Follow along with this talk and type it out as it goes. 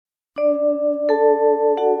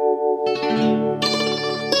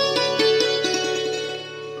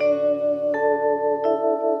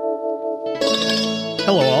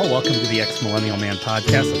Welcome to the Ex-Millennial Man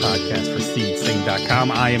Podcast, a podcast for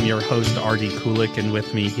SeedSing.com. I am your host, Artie Kulik, and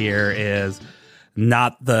with me here is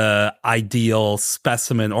not the ideal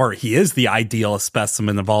specimen, or he is the ideal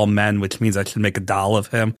specimen of all men, which means I should make a doll of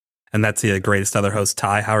him. And that's the greatest other host,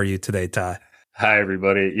 Ty. How are you today, Ty? Hi,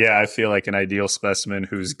 everybody. Yeah, I feel like an ideal specimen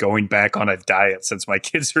who's going back on a diet since my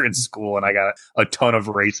kids are in school and I got a ton of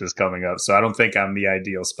races coming up. So I don't think I'm the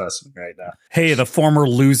ideal specimen right now. Hey, the former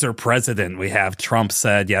loser president we have, Trump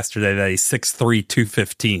said yesterday that he's 6'3",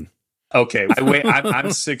 215. Okay, I'm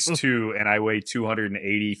 6'2", and I weigh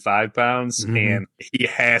 285 pounds, and he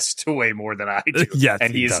has to weigh more than I do. Yes,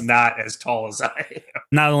 and he is not as tall as I am.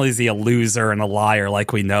 Not only is he a loser and a liar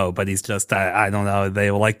like we know, but he's just, I don't know,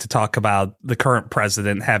 they like to talk about the current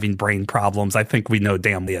president having brain problems. I think we know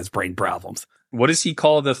damn he has brain problems. What does he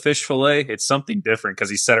call the fish fillet? It's something different because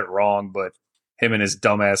he said it wrong, but him and his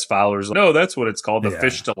dumbass followers, no, that's what it's called, the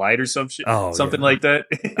fish delight or some shit, something like that.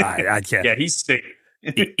 I can't. Yeah, he's sick.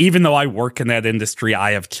 Even though I work in that industry,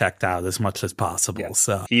 I have checked out as much as possible. Yeah.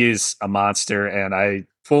 So he is a monster, and I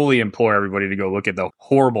fully implore everybody to go look at the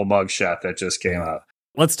horrible mugshot that just came out.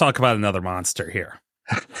 Let's talk about another monster here.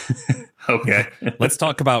 Okay. Let's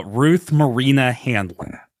talk about Ruth Marina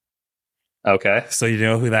Handler. Okay. So you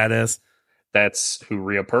know who that is? That's who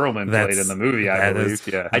Rhea Perlman played in the movie, I believe.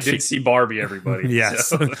 Yeah, I did see Barbie, everybody. Yes,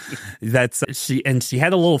 so. That's she, and she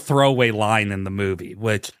had a little throwaway line in the movie,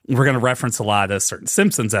 which we're going to reference a lot of certain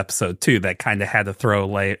Simpsons episode too. That kind of had a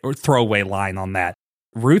throwaway line on that.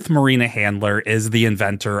 Ruth Marina Handler is the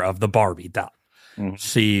inventor of the Barbie doll. Mm-hmm.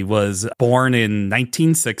 She was born in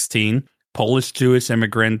 1916. Polish-Jewish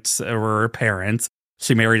immigrants were her parents.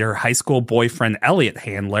 She married her high school boyfriend, Elliot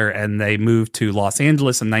Handler, and they moved to Los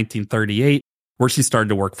Angeles in 1938, where she started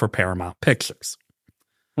to work for Paramount Pictures.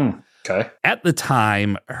 Okay. At the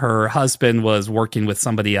time, her husband was working with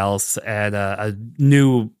somebody else at a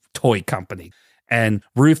new toy company. And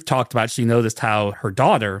Ruth talked about, she noticed how her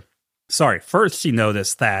daughter, first she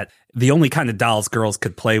noticed that the only kind of dolls girls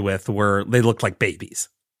could play with they looked like babies.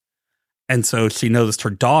 And so she noticed her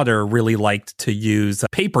daughter really liked to use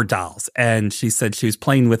paper dolls, and she said she was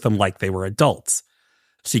playing with them like they were adults.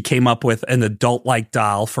 She came up with an adult-like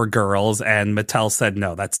doll for girls, and Mattel said,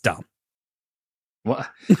 no, that's dumb. What?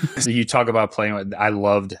 So you talk about playing with, I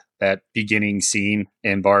loved that beginning scene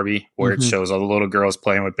in Barbie where it shows all the little girls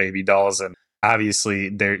playing with baby dolls, and obviously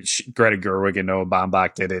Greta Gerwig and Noah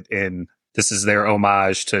Baumbach did it in, this is their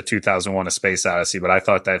homage to 2001: A Space Odyssey, but I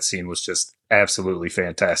thought that scene was just absolutely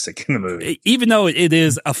fantastic in the movie. Even though it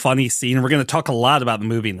is a funny scene, we're going to talk a lot about the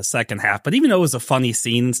movie in the second half, but even though it was a funny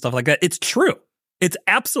scene and stuff like that, it's true. It's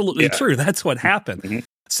absolutely true. That's what happened. Mm-hmm.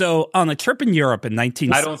 So on a trip in Europe in I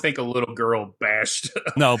don't think a little girl bashed.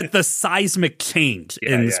 No, the seismic change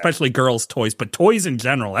in especially girls' toys, but toys in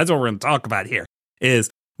general, that's what we're going to talk about here, is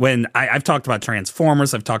when I've talked about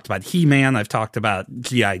Transformers, I've talked about He-Man, I've talked about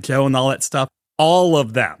G.I. Joe and all that stuff. All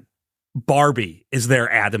of them, Barbie is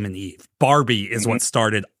their Adam and Eve. Barbie is what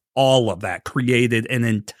started all of that, created an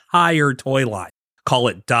entire toy line. Call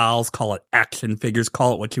it dolls, call it action figures,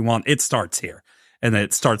 call it what you want. It starts here. And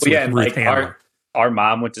it starts with Ruth Handler. Our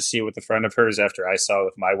mom went to see it with a friend of hers after I saw it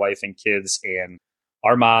with my wife and kids. And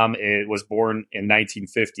our mom was born in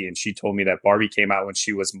 1950, and she told me that Barbie came out when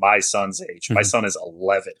she was my son's age. My son is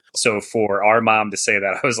 11. So for our mom to say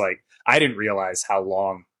that, I was like, I didn't realize how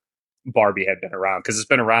long Barbie had been around, because it's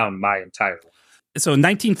been around my entire life. So in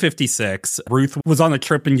 1956, Ruth was on a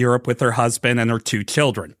trip in Europe with her husband and her two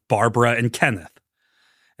children, Barbara and Kenneth.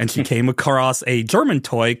 And she came across a German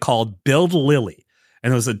toy called Build Lily.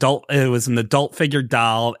 And it was an adult figure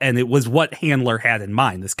doll, and it was what Handler had in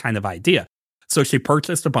mind, this kind of idea. So she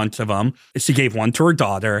purchased a bunch of them. She gave one to her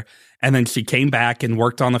daughter, and then she came back and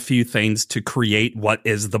worked on a few things to create what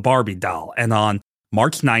is the Barbie doll. And on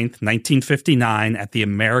March 9th, 1959, at the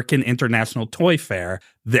American International Toy Fair,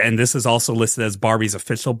 and this is also listed as Barbie's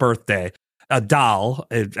official birthday, a doll,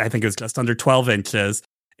 I think it was just under 12 inches,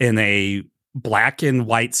 in a black and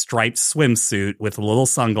white striped swimsuit with little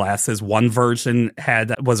sunglasses. One version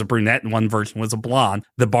was a brunette and one version was a blonde.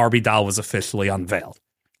 The Barbie doll was officially unveiled.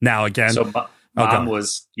 Now, again... So Mom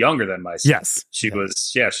was younger than my son. Yes. She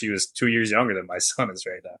was 2 years younger than my son is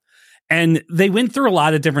right now. And they went through a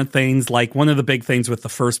lot of different things. Like, one of the big things with the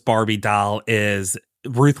first Barbie doll is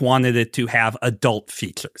Ruth wanted it to have adult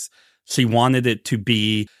features. She wanted it to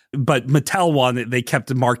be, but Mattel they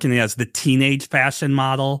kept marketing it as the teenage fashion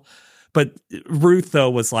model. But Ruth, though,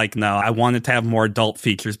 was like, no, I wanted to have more adult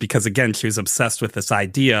features because, again, she was obsessed with this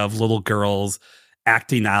idea of little girls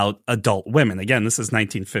acting out adult women. Again, this is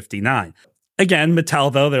 1959. Again,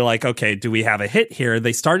 Mattel, though, they're like, okay, do we have a hit here?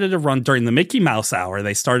 They started to run during the Mickey Mouse hour.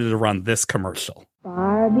 They started to run this commercial.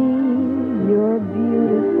 Barbie, you're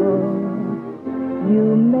beautiful.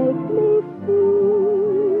 You make me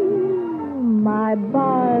feel my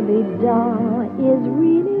Barbie doll is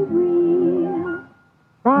really real.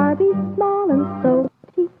 Barbie's small and so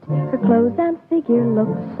petite. Her clothes and figure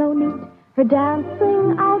look so neat. Her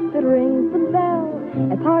dancing outfit rings the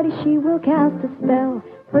bell. At parties she will cast a spell.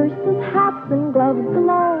 Purses, hats, and gloves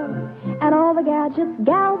galore. And all the gadgets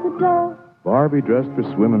gals adore. Barbie dressed for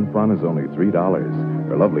swim and fun is only $3.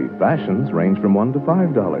 Her lovely fashions range from $1 to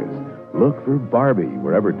 $5. Look for Barbie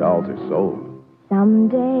wherever dolls are sold.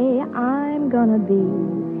 Someday I'm gonna be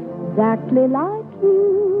exactly like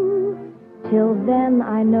you. Till then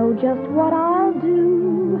I know just what I'll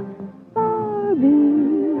do. Barbie,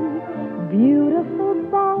 beautiful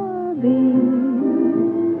Barbie.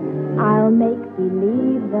 I'll make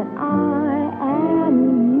believe that I am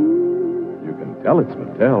you. You can tell it's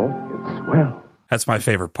Mattel. It's swell. That's my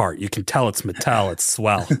favorite part. You can tell it's Mattel. It's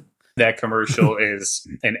swell. That commercial is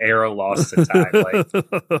an era lost to time. Like,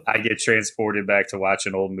 I get transported back to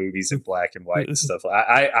watching old movies in black and white and stuff.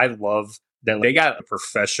 I love that they got a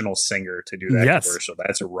professional singer to do that commercial.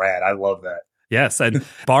 That's rad. I love that. Yes, and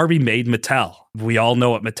Barbie made Mattel. We all know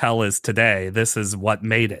what Mattel is today. This is what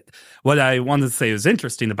made it. What I wanted to say was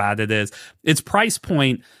interesting about it is its price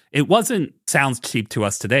point. It sounds cheap to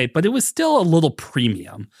us today, but it was still a little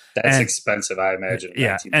premium. That's expensive, I imagine.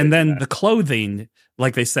 Yeah, and then the clothing,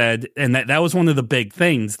 like they said, and that was one of the big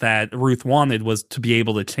things that Ruth wanted, was to be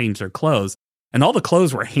able to change their clothes. And all the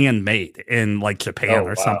clothes were handmade in like Japan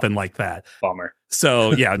or something like that. Bummer.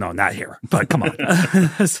 So, yeah, no, not here. But come on.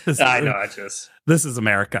 This is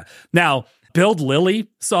America. Now, Build Lilly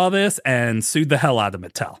saw this and sued the hell out of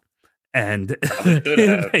Mattel. And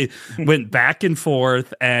they went back and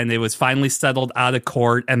forth, and it was finally settled out of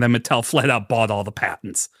court. And then Mattel flat out bought all the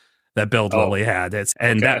patents that Build Lilly had.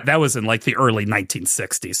 That was in like the early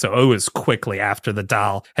 1960s. So it was quickly after the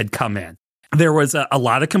doll had come in. There was a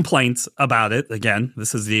lot of complaints about it. Again,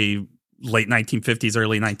 this is the late 1950s,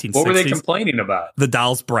 early 1960s. What were they complaining about? The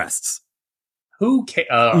doll's breasts. Who cares?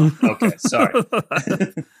 Oh, okay. Sorry.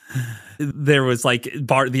 There was like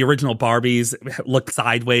the original Barbies looked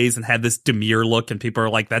sideways and had this demure look, and people are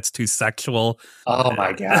like, that's too sexual. Oh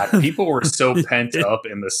my God. People were so pent up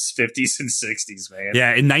in the 50s and 60s, man. Yeah.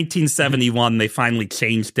 In 1971, they finally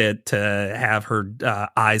changed it to have her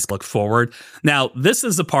eyes look forward. Now, this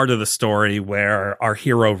is a part of the story where our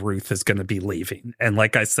hero Ruth is going to be leaving. And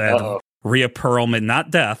like I said, Rhea Perlman, not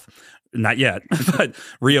death, not yet, but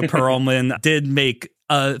Rhea Perlman did make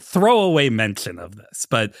a throwaway mention of this.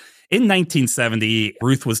 But in 1970,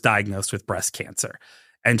 Ruth was diagnosed with breast cancer,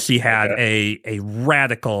 and she had a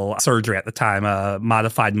radical surgery at the time, a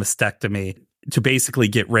modified mastectomy, to basically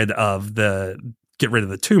get rid of the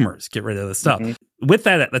tumors, get rid of the stuff. Mm-hmm. With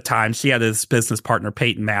that at the time, she had this business partner,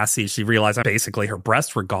 Peyton Massey. She realized basically her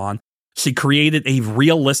breasts were gone. She created a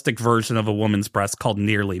realistic version of a woman's breast called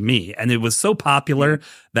Nearly Me, and it was so popular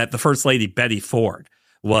that the First Lady, Betty Ford,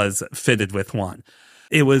 was fitted with one.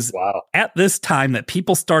 It was at this time that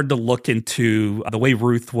people started to look into the way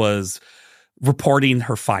Ruth was reporting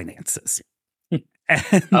her finances.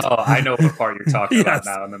 I know what part you're talking about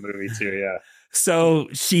now in the movie too, yeah. So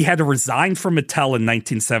she had to resign from Mattel in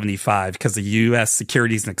 1975 because the U.S.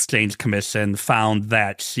 Securities and Exchange Commission found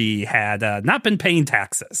that she had not been paying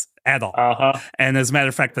taxes at all. Uh-huh. And as a matter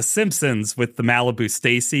of fact, The Simpsons with the Malibu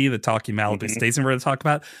Stacy, the talking Malibu Stacy we're going to talk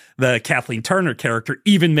about, the Kathleen Turner character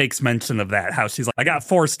even makes mention of that, how she's like, I got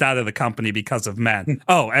forced out of the company because of men.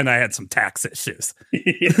 And I had some tax issues.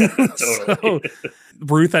 Yeah, totally. So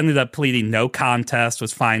Ruth ended up pleading no contest,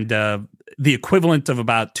 was fined the equivalent of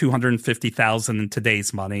about $250,000 in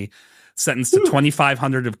today's money, sentenced to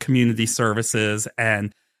 $2,500 of community services,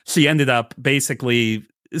 and she ended up basically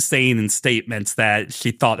saying in statements that she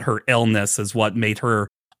thought her illness is what made her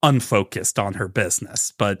unfocused on her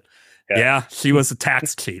business. But she was a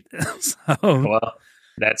tax cheat. Well,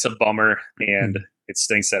 that's a bummer, and it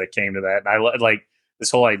stinks that it came to that. And I like this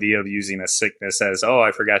whole idea of using a sickness as,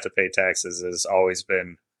 I forgot to pay taxes, has always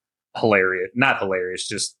been hilarious. Not hilarious,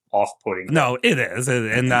 just off-putting. No, it is.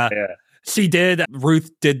 And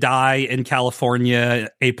Ruth did die in California,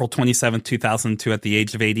 April 27, 2002, at the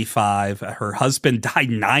age of 85. Her husband died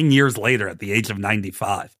 9 years later at the age of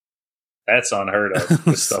 95. That's unheard of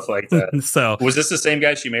with stuff like that. So, was this the same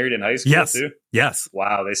guy she married in high school too? Yes.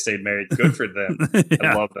 Wow, they stayed married. Good for them.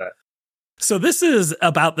 I love that. So this is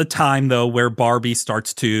about the time, though, where Barbie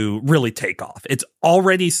starts to really take off. It's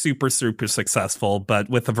already super, super successful, but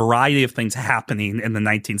with a variety of things happening in the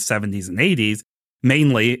 1970s and 80s,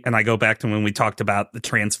 mainly, and I go back to when we talked about the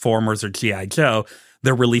Transformers or G.I. Joe,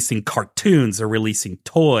 they're releasing cartoons, they're releasing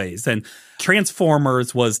toys. And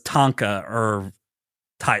Transformers was Tonka or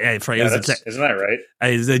isn't that right?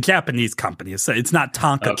 It's a Japanese company. It's not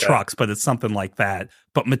Tonka trucks, but it's something like that.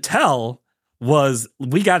 But Mattel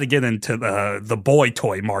we got to get into the boy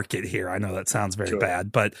toy market here. I know that sounds very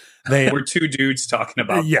bad, but we're two dudes talking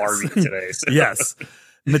about Barbie today. So. Yes.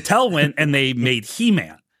 Mattel went and they made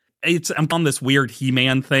He-Man. I'm on this weird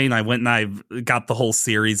He-Man thing. I went and I got the whole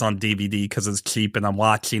series on DVD because it's cheap and I'm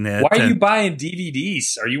watching it. Why are you buying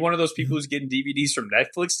DVDs? Are you one of those people who's getting DVDs from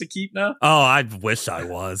Netflix to keep now? Oh, I wish I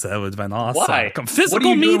was. That would have been awesome. Why?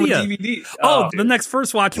 Physical media. DVDs? The next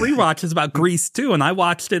first watch rewatch is about Grease 2, and I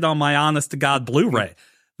watched it on my honest to God Blu-ray.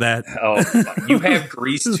 You have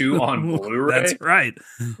Grease 2 on Blu-ray? That's right.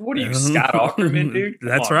 What are you, Scott Aukerman, dude?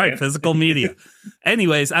 That's right, man. Physical media.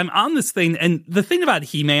 Anyways, I'm on this thing, and the thing about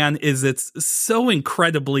He-Man is it's so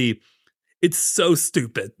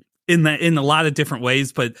stupid in a lot of different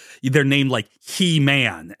ways, but they're named like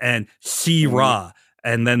He-Man and She-Ra,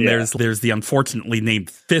 and then there's the unfortunately named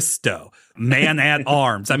Fisto. Man at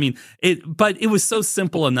Arms. I mean, but it was so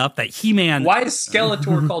simple enough that He-Man. Why is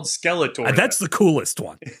Skeletor called Skeletor? That's the coolest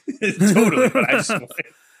one. Totally. But I just.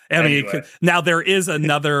 Anyway. Now there is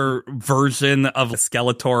another version of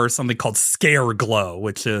Skeletor or something called Scare Glow,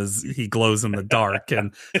 which is he glows in the dark.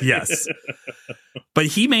 And yes, but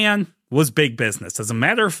He-Man was big business. As a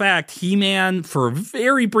matter of fact, He-Man for a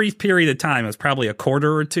very brief period of time, it was probably a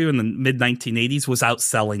quarter or two in the mid 1980s, was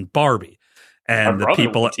outselling Barbie. And the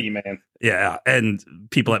people at He-Man. Yeah, and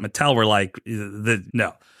people at Mattel were like,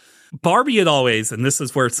 no. Barbie had always, and this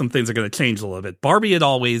is where some things are going to change a little bit, Barbie had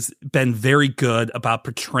always been very good about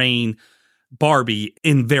portraying Barbie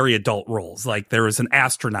in very adult roles. Like there was an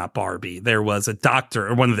astronaut Barbie, there was a doctor,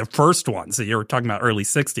 or one of the first ones that you were talking about, early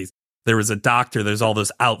 60s. There was a doctor, there's all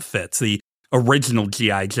those outfits, the original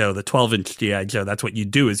G.I. Joe, the 12-inch G.I. Joe. That's what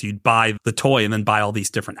you'd do is you'd buy the toy and then buy all these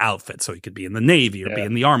different outfits. So you could be in the Navy or be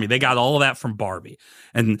in the Army. They got all of that from Barbie.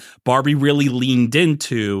 And Barbie really leaned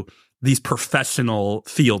into these professional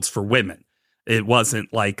fields for women. It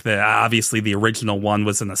wasn't like obviously the original one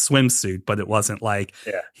was in a swimsuit, but it wasn't like,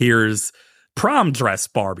 here's prom dress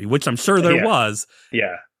Barbie, which I'm sure there was.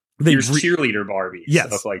 Yeah. Here's cheerleader Barbie. Yes.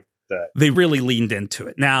 Stuff like that. They really leaned into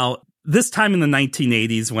it. Now, this time in the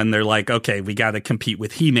 1980s when they're like, okay, we got to compete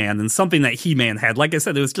with He-Man, and something that He-Man had, like I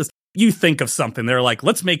said, it was just, you think of something, they're like,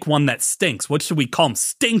 let's make one that stinks. What should we call him?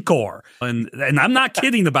 Stinkor. And I'm not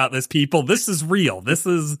kidding about this, people. This is real. This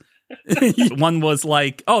is, one was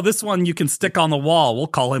like, oh, this one you can stick on the wall. We'll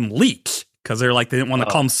call him Leech. Because they didn't want to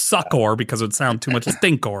call him Suckor because it would sound too much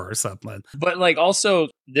Stinkor or something. But like also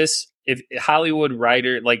if Hollywood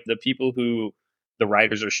writer, like the people who the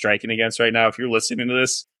writers are striking against right now, if you're listening to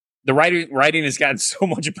this, the writing has gotten so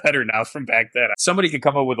much better now from back then. Somebody could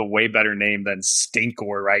come up with a way better name than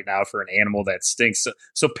Stinkor right now for an animal that stinks.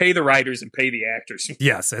 So pay the writers and pay the actors.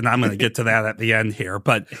 Yes, and I'm going to get to that at the end here.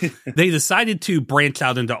 But they decided to branch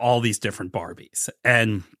out into all these different Barbies.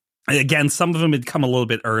 And again, some of them had come a little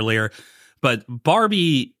bit earlier. But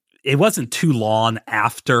Barbie, it wasn't too long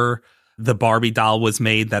after the Barbie doll was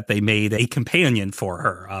made that they made a companion for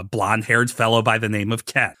her, a blonde-haired fellow by the name of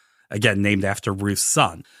Ken. Again, named after Ruth's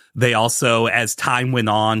son. They also, as time went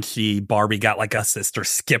on, Barbie got like a sister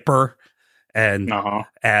Skipper. And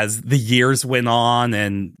as the years went on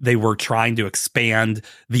and they were trying to expand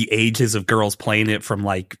the ages of girls playing it from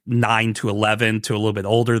like 9 to 11 to a little bit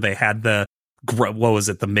older, they had the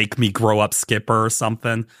Make Me Grow Up Skipper or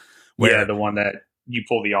something. Yeah, the one that you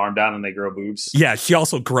pull the arm down and they grow boobs. Yeah, she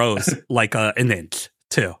also grows like an inch.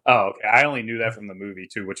 Too. Oh, okay. I only knew that from the movie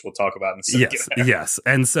too, which we'll talk about in a second. Yes.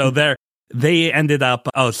 And so they ended up.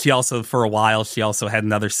 Oh, she also for a while she also had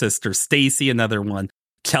another sister, Stacy, another one,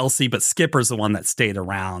 Chelsea, but Skipper's the one that stayed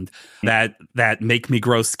around. That Make Me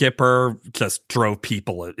Grow Skipper just drove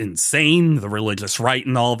people insane. The religious right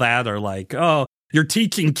and all that are like, oh, you're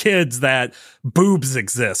teaching kids that boobs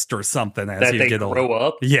exist or something as that you they get older. Grow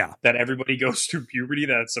up. Yeah, that everybody goes through puberty.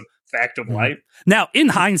 That's a fact of life. Now, in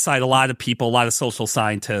hindsight, a lot of people, a lot of social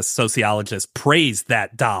scientists, sociologists praised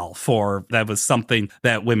that doll for that was something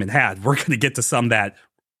that women had. We're going to get to some that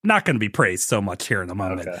not going to be praised so much here in a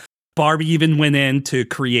moment. Okay. Barbie even went in to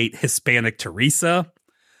create Hispanic Teresa,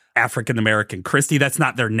 African American Christy. That's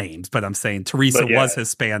not their names, but I'm saying Teresa was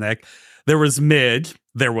Hispanic. There was Midge.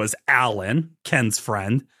 There was Alan, Ken's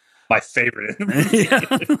friend. My favorite.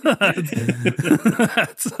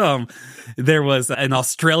 There was an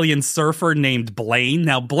Australian surfer named Blaine.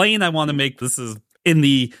 Now, Blaine, I want to make this is in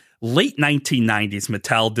the Late 1990s,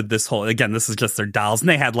 Mattel did this whole, again, this is just their dolls, and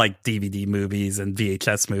they had like DVD movies and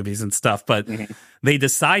VHS movies and stuff, but they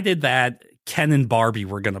decided that Ken and Barbie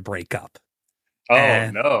were going to break up.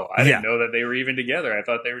 Oh, no. I didn't know that they were even together. I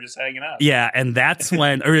thought they were just hanging out. Yeah, and that's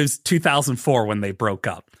when, or it was 2004 when they broke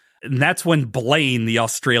up. And that's when Blaine, the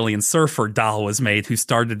Australian surfer doll, was made, who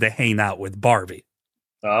started to hang out with Barbie.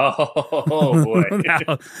 Oh, boy.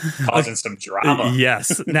 Now, causing some drama.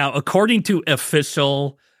 Yes. Now, according to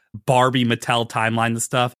official Barbie Mattel timeline and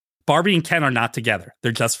stuff, Barbie and Ken are not together.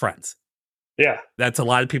 They're just friends. Yeah. That's a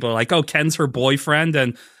lot of people are like, oh, Ken's her boyfriend.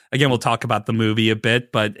 And again, we'll talk about the movie a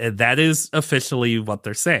bit, but that is officially what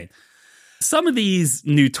they're saying. Some of these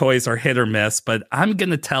new toys are hit or miss, but I'm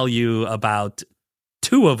going to tell you about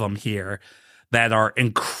two of them here that are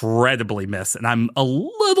incredibly miss. And I'm a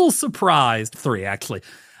little surprised, three actually.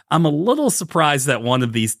 I'm a little surprised that one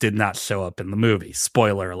of these did not show up in the movie.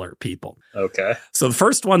 Spoiler alert, people. Okay. So the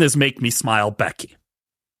first one is Make Me Smile, Becky.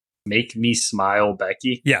 Make Me Smile,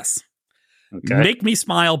 Becky? Yes. Okay. Make Me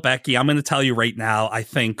Smile, Becky, I'm going to tell you right now, I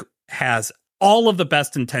think has all of the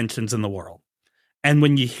best intentions in the world. And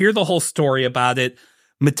when you hear the whole story about it,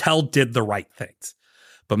 Mattel did the right things.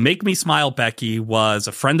 But Make Me Smile, Becky was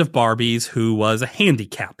a friend of Barbie's who was a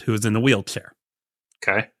handicapped, who was in a wheelchair.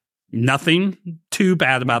 Okay. Nothing too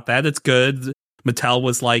bad about that. It's good. Mattel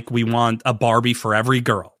was like, we want a Barbie for every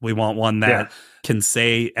girl. We want one that can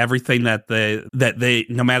say everything that they,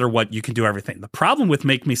 no matter what, you can do everything. The problem with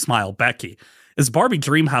Make Me Smile, Becky, is Barbie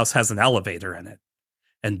Dreamhouse has an elevator in it.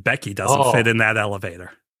 And Becky doesn't fit in that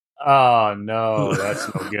elevator. Oh, no, that's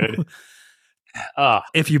no good.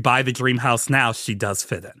 If you buy the Dreamhouse now, she does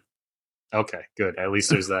fit in. Okay, good. At least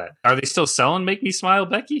there's that. Are they still selling Make Me Smile,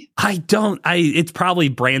 Becky? It's probably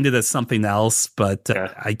branded as something else, but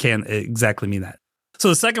I can't exactly mean that. So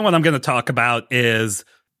the second one I'm going to talk about is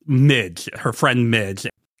Midge, her friend Midge.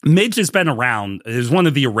 Midge has been around, is one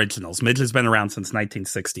of the originals. Midge has been around since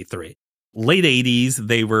 1963. Late 80s,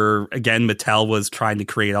 Mattel was trying to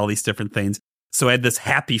create all these different things. So I had this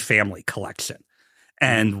Happy Family collection.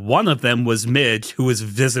 And one of them was Midge, who was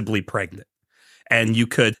visibly pregnant. And you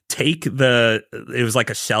could take it was like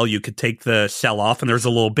a shell. You could take the shell off and there's a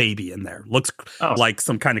little baby in there. Looks like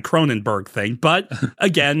some kind of Cronenberg thing. But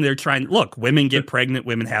again, they're trying, look, women get pregnant,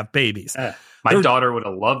 women have babies. My daughter would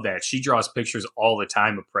have loved that. She draws pictures all the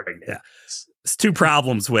time of pregnant. Yeah. There's two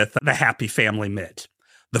problems with the Happy Family Midge.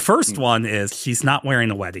 The first one is she's not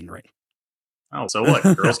wearing a wedding ring. Oh, so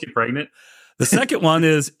what? Girls get pregnant? The second one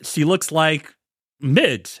is she looks like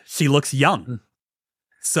Midge. She looks young.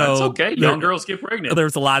 So that's okay. Young girls get pregnant.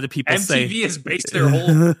 There's a lot of people saying MTV has based their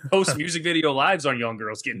whole post-music video lives on young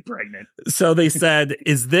girls getting pregnant. So they said,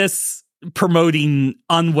 is this promoting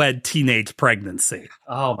unwed teenage pregnancy?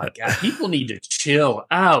 Oh my God. People need to chill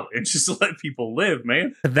out and just let people live,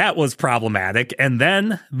 man. That was problematic. And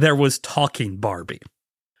then there was Talking Barbie.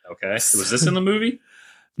 Okay. Was this in the movie?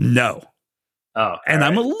 No. Oh, and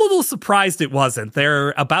I'm a little surprised it wasn't.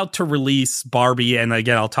 They're about to release Barbie, and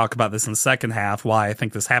again, I'll talk about this in the second half, why I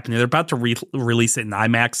think this happened. They're about to release it in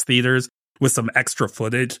IMAX theaters with some extra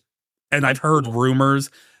footage, and I've heard rumors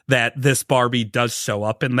that this Barbie does show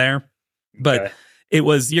up in there, but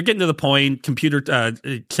you're getting to the point, computer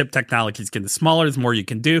chip technology is getting smaller, there's more you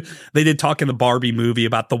can do. They did talk in the Barbie movie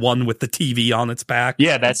about the one with the TV on its back.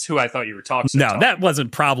 Yeah, that's who I thought you were talking about. No, that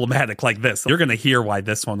wasn't problematic like this. You're going to hear why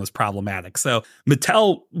this one was problematic. So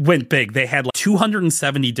Mattel went big. They had like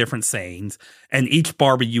 270 different sayings, and each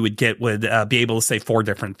Barbie you would get would be able to say 4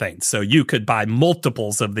 different things. So you could buy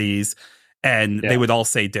multiples of these, and they would all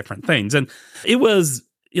say different things. And it was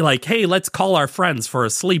like, hey, let's call our friends for a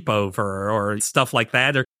sleepover or stuff like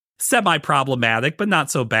that, or semi-problematic, but not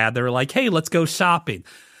so bad. They were like, hey, let's go shopping.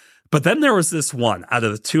 But then there was this one out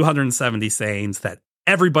of the 270 sayings that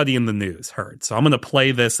everybody in the news heard. So I'm going to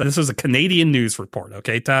play this. This was a Canadian news report.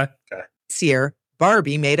 Okay, Ty? Okay. This year,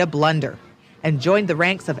 Barbie made a blunder and joined the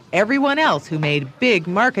ranks of everyone else who made big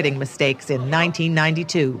marketing mistakes in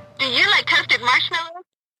 1992. Do you like toasted marshmallows?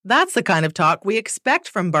 That's the kind of talk we expect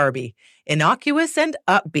from Barbie, innocuous and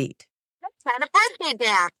upbeat. Let's plan a birthday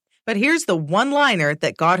dance. But here's the one-liner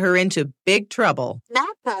that got her into big trouble. Math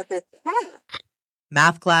class is tough.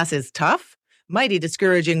 Math class is tough? Mighty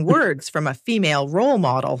discouraging words from a female role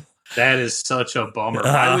model. That is such a bummer.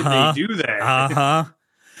 Why would they do that?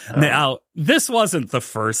 Now, this wasn't the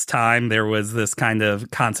first time there was this kind of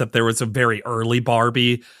concept. There was a very early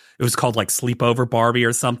Barbie. It was called like Sleepover Barbie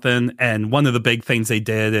or something. And one of the big things they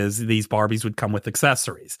did is these Barbies would come with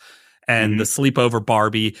accessories. And the Sleepover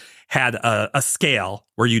Barbie had a scale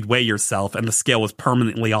where you'd weigh yourself, and the scale was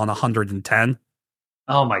permanently on 110.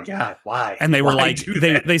 Oh my God, why? And they were Why like,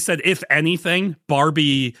 they said, if anything,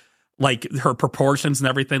 Barbie like her proportions and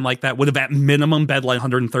everything like that, would have at minimum been like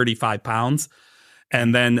 135 pounds.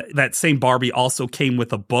 And then that same Barbie also came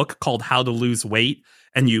with a book called How to Lose Weight.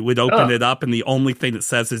 And you would open it up, and the only thing it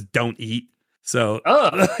says is don't eat. So,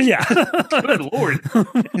 yeah. Good Lord.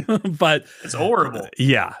 But it's horrible.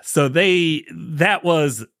 Yeah. So that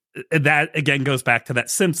again goes back to that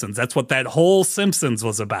Simpsons. That's what that whole Simpsons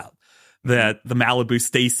was about. That the Malibu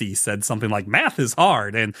Stacy said something like math is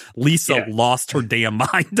hard, and Lisa lost her damn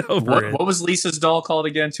mind over it. What was Lisa's doll called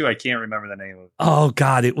again, too? I can't remember the name of it. Oh,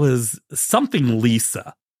 God, it was something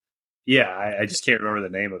Lisa. Yeah, I just can't remember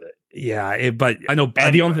the name of it. Yeah, but I know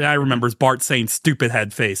the only thing I remember is Bart saying stupid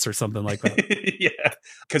head face or something like that. Yeah,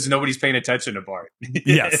 because nobody's paying attention to Bart.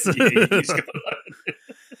 Yes.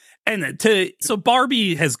 And so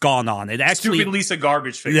Barbie has gone on. It actually stupid Lisa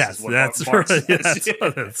garbage face. Yes, that's right.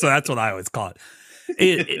 So that's what I always call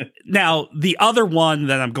it. Now, the other one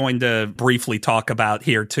that I'm going to briefly talk about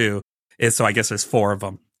here too is, so I guess there's 4 of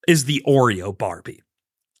them, is the Oreo Barbie.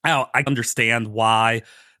 Now, I understand why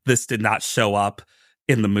this did not show up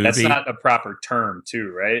in the movie. That's not a proper term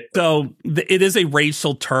too, right? So it is a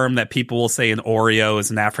racial term that people will say an Oreo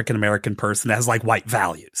is an African-American person that has like white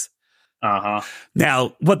values. Uh-huh.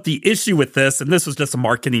 Now, what the issue with this, and this was just the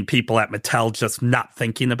marketing people at Mattel just not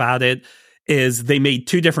thinking about it, is they made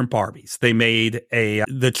 2 different Barbies. They made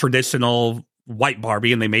the traditional white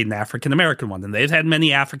Barbie, and they made an African-American one. And they've had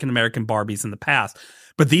many African-American Barbies in the past,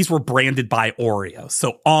 but these were branded by Oreo.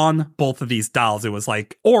 So on both of these dolls, it was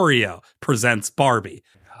like Oreo presents Barbie.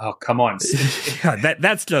 Oh, come on. Yeah,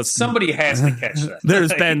 that's just somebody has to catch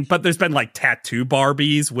that. there's been like tattoo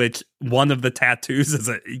Barbies, which one of the tattoos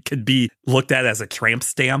could be looked at as a tramp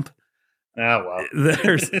stamp. Oh,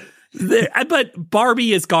 well. But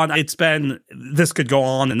Barbie is gone. This could go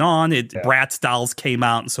on and on. Bratz dolls came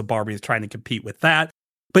out, and so Barbie is trying to compete with that.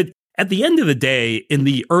 But at the end of the day, in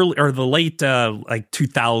the early or the late like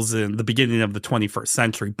 2000, the beginning of the 21st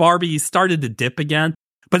century, Barbie started to dip again.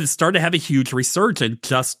 But it started to have a huge resurgence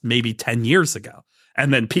just maybe 10 years ago.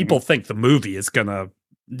 And then people think the movie is going to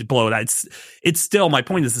blow it out. It's still, my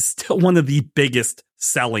point is, it's still one of the biggest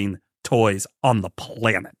selling toys on the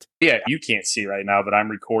planet. Yeah, you can't see right now, but I'm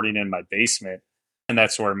recording in my basement. And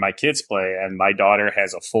that's where my kids play. And my daughter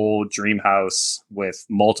has a full dream house with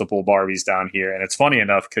multiple Barbies down here. And it's funny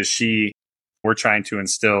enough because we're trying to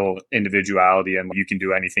instill individuality and you can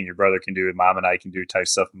do anything your brother can do and mom and I can do type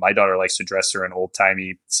stuff. My daughter likes to dress her in old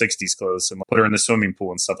timey 60s clothes and put her in the swimming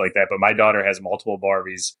pool and stuff like that. But my daughter has multiple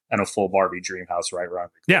Barbies and a full Barbie dream house right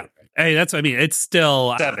around. Yeah. Hey, that's what I mean. It's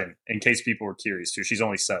still 7 in case people were curious too. She's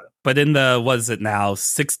only 7. But in what is it now,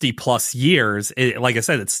 60 plus years, like I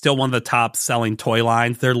said, it's still one of the top selling toy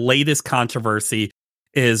lines. Their latest controversy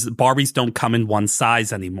is Barbies don't come in one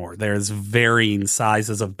size anymore. There's varying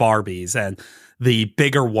sizes of Barbies, and the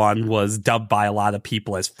bigger one was dubbed by a lot of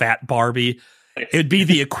people as Fat Barbie. It'd be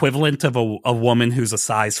the equivalent of a woman who's a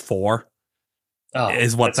size 4,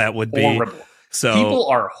 is what that would horrible. Be. So people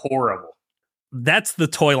are horrible. That's the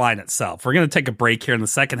toy line itself. We're going to take a break here. In the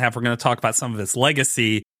second half, we're going to talk about some of its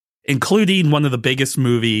legacy, including one of the biggest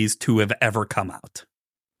movies to have ever come out.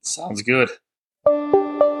 Sounds good.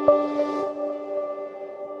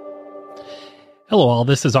 Hello all,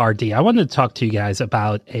 this is RD. I wanted to talk to you guys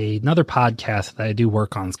about another podcast that I do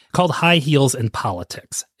work on called High Heels in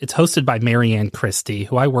Politics. It's hosted by Marianne Christie,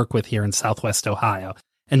 who I work with here in Southwest Ohio.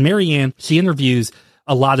 And Marianne, she interviews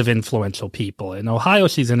a lot of influential people. In Ohio,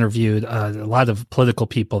 she's interviewed a lot of political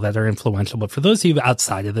people that are influential. But for those of you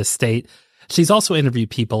outside of the state, she's also interviewed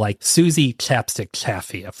people like Susie Chapstick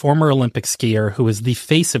Chaffee, a former Olympic skier who was the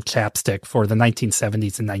face of chapstick for the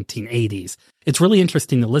 1970s and 1980s. It's really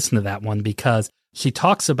interesting to listen to that one because she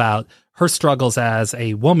talks about her struggles as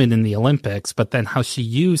a woman in the Olympics, but then how she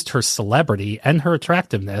used her celebrity and her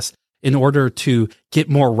attractiveness in order to get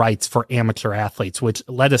more rights for amateur athletes, which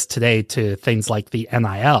led us today to things like the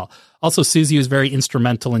NIL. Also, Susie was very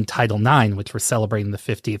instrumental in Title IX, which we're celebrating the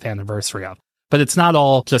 50th anniversary of. But it's not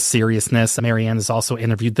all just seriousness. Marianne has also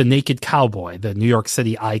interviewed the Naked Cowboy, the New York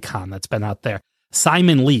City icon that's been out there.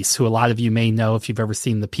 Simon Lease, who a lot of you may know if you've ever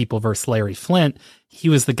seen The People vs. Larry Flint. He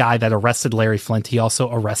was the guy that arrested Larry Flint. He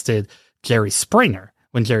also arrested Jerry Springer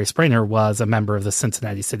when Jerry Springer was a member of the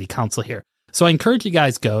Cincinnati City Council here. So I encourage you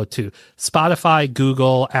guys go to Spotify,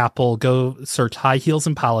 Google, Apple, go search High Heels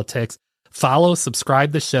in Politics, follow,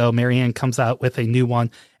 subscribe the show. Marianne comes out with a new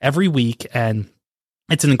one every week, and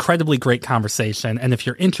it's an incredibly great conversation. And if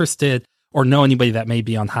you're interested or know anybody that may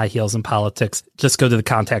be on High Heels in Politics, just go to the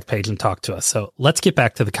contact page and talk to us. So let's get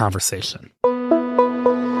back to the conversation.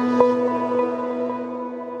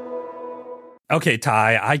 Okay,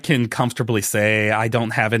 Ty, I can comfortably say I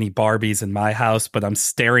don't have any Barbies in my house, but I'm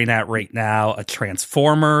staring at right now a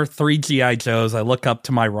Transformer, 3 G.I. Joes. I look up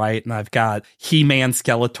to my right and I've got He-Man,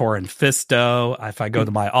 Skeletor, and Fisto. If I go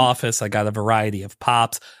to my office, I got a variety of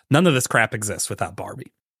Pops. None of this crap exists without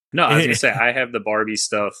Barbie. No, I was going to say, I have the Barbie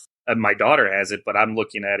stuff. My daughter has it, but I'm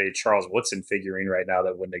looking at a Charles Woodson figurine right now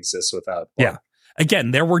that wouldn't exist without Barbie. Yeah.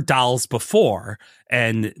 Again, there were dolls before,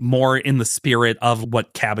 and more in the spirit of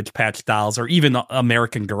what Cabbage Patch dolls or even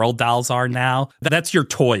American Girl dolls are now. That's your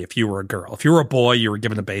toy if you were a girl. If you were a boy, you were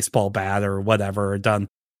given a baseball bat or whatever, or done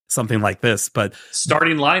something like this. But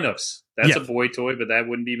starting lineups, that's a boy toy, but that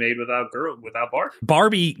wouldn't be made without Barbie.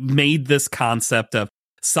 Barbie made this concept of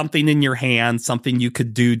something in your hand, something you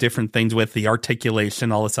could do different things with, the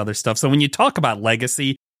articulation, all this other stuff. So when you talk about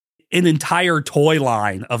legacy, an entire toy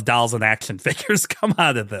line of dolls and action figures come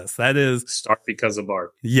out of this. That is start because of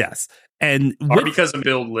Barbie. Yes. And because of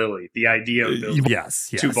Build Lily, the idea of Build yes.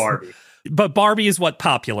 to Barbie. But Barbie is what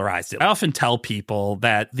popularized it. I often tell people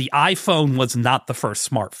that the iPhone was not the first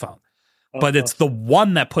smartphone, but it's the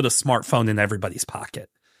one that put a smartphone in everybody's pocket.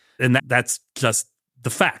 And that's just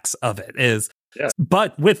the facts of it is. Yes.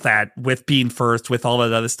 But with that, with being first, with all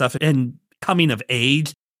that other stuff and coming of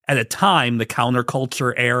age, at a time, the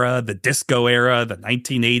counterculture era, the disco era, the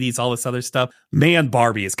 1980s, all this other stuff, man,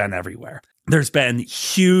 Barbie has gone everywhere. There's been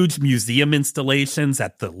huge museum installations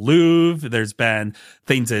at the Louvre. There's been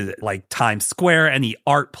things at like Times Square. Any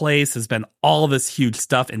art place has been all this huge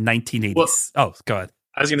stuff in 1980s. Go ahead.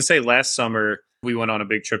 I was going to say last summer, we went on a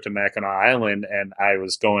big trip to Mackinac Island, and I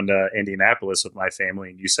was going to Indianapolis with my family,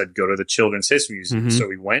 and you said go to the Children's History Museum. Mm-hmm. So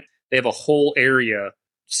we went. They have a whole area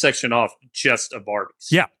section off just of Barbies.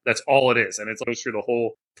 Yeah. That's all it is. And it goes through the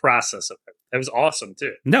whole process of it. It was awesome,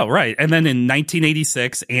 too. No, right. And then in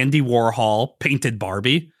 1986, Andy Warhol painted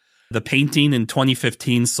Barbie. The painting in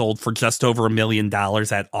 2015 sold for just over $1 million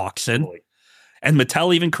at auction. Holy. And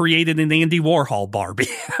Mattel even created an Andy Warhol Barbie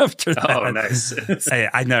after that. Oh, nice.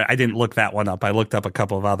 I know. I didn't look that one up. I looked up a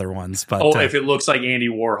couple of other ones. But if it looks like Andy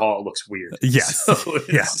Warhol, it looks weird. Yes. So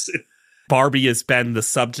yes. Barbie has been the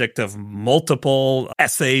subject of multiple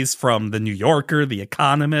essays from The New Yorker, The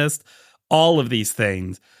Economist, all of these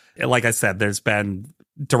things. Like I said, there's been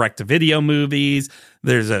direct-to-video movies.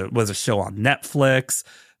 Was a show on Netflix.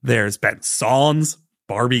 There's been songs.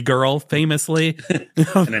 Barbie Girl, famously.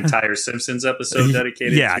 An entire Simpsons episode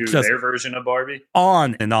dedicated to their version of Barbie.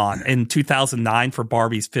 On and on. In 2009, for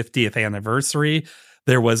Barbie's 50th anniversary,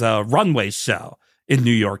 there was a runway show in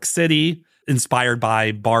New York City inspired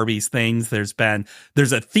by Barbie's things. There's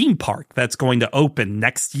a theme park that's going to open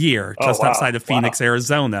next year just outside of Phoenix,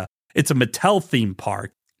 Arizona. It's a Mattel theme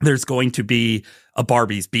park. There's going to be a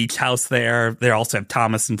Barbie's beach house there. They also have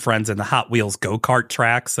Thomas and Friends and the Hot Wheels go-kart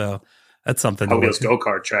track. So that's something Hot Wheels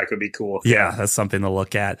go-kart track would be cool. Yeah, that's something to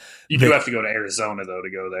look at. You do have to go to Arizona, though, to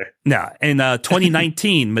go there. Yeah. In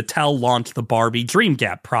 2019, Mattel launched the Barbie Dream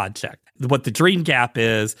Gap project. What the Dream Gap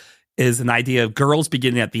is an idea of girls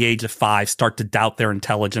beginning at the age of 5 start to doubt their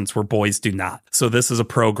intelligence where boys do not. So this is a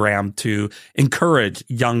program to encourage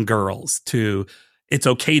young girls to, it's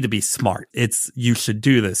okay to be smart. You should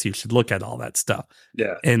do this. You should look at all that stuff.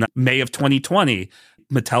 Yeah. In May of 2020,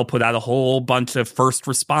 Mattel put out a whole bunch of first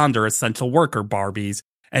responder essential worker Barbies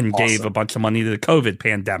and gave a bunch of money to the COVID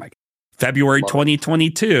pandemic. February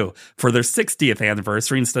 2022, for their 60th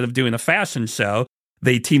anniversary, instead of doing a fashion show,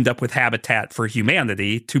 they teamed up with Habitat for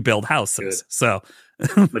Humanity to build houses. Good. So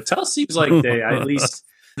Mattel seems like at least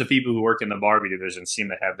the people who work in the Barbie division seem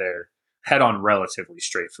to have their head on relatively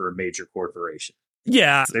straight for a major corporation.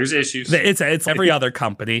 Yeah. There's issues. It's every other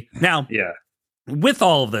company. Now, yeah. With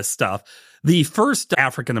all of this stuff, the first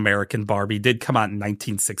African-American Barbie did come out in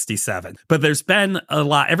 1967, but there's been a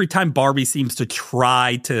lot. Every time Barbie seems to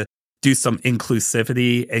try to do some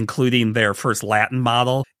inclusivity, including their first Latin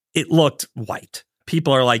model, it looked white.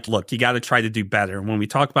 People are like, look, you got to try to do better. And when we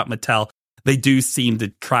talk about Mattel, they do seem to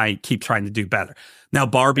keep trying to do better. Now,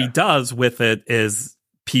 Barbie does with it is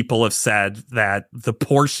people have said that the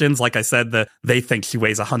portions, like I said, they think she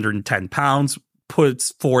weighs 110 pounds,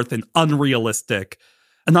 puts forth an unrealistic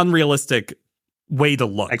way to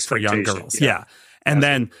look for young girls. Yeah. And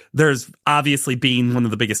then there's obviously, being one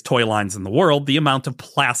of the biggest toy lines in the world, the amount of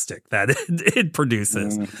plastic that it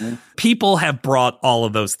produces. Mm-hmm. People have brought all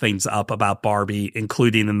of those things up about Barbie,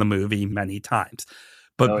 including in the movie, many times.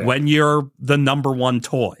 But when you're the number one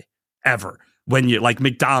toy ever, when you like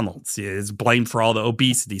McDonald's is blamed for all the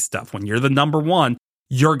obesity stuff, when you're the number one,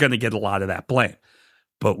 you're going to get a lot of that blame.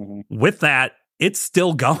 But with that, it's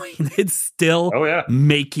still going. It's still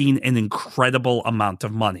making an incredible amount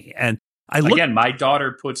of money. And my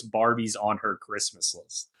daughter puts Barbies on her Christmas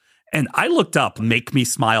list. And I looked up Make Me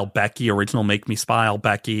Smile Becky, original Make Me Smile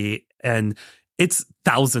Becky, and it's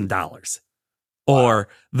 $1,000. Or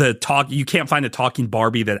you can't find a talking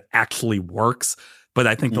Barbie that actually works. But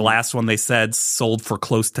I think the last one they said sold for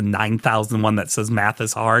close to 9,000, one that says math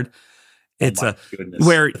is hard. It's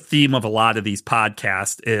where the theme of a lot of these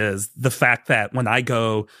podcasts is the fact that when I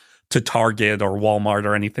go to Target or Walmart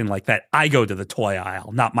or anything like that, I go to the toy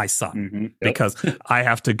aisle, not my son, because I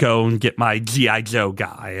have to go and get my G.I. Joe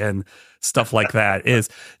guy and stuff like that.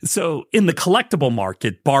 So in the collectible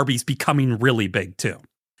market, Barbie's becoming really big too.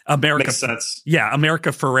 Makes sense. Yeah,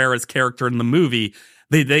 America Ferrera's character in the movie,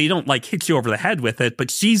 they don't like hit you over the head with it, but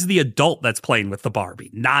she's the adult that's playing with the Barbie,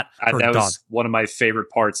 not her that daughter. was one of my favorite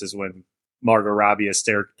parts is when Margot Robbie is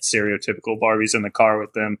stereotypical Barbie's in the car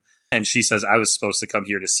with them. And she says, I was supposed to come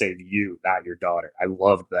here to save you, not your daughter. I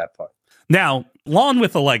loved that part. Now, along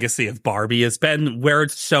with the legacy of Barbie has been where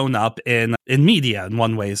it's shown up in media in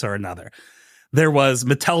one ways or another. There was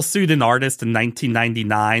Mattel sued an artist in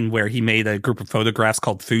 1999 where he made a group of photographs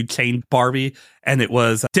called Food Chain Barbie. And it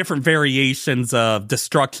was different variations of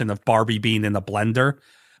destruction of Barbie being in a blender.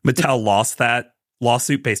 Mattel lost that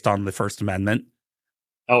lawsuit based on the First Amendment.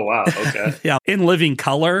 Oh, wow. Okay. Yeah. In living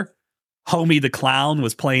color, Homie the Clown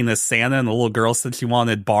was playing as Santa, and the little girl said she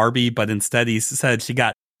wanted Barbie, but instead he said she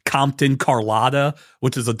got Compton Carlotta,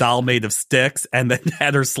 which is a doll made of sticks, and then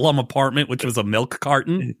had her slum apartment, which was a milk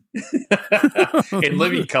carton. In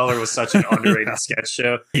Living Color was such an underrated sketch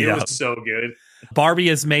show. It was so good. Barbie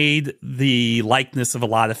has made the likeness of a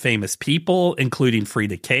lot of famous people, including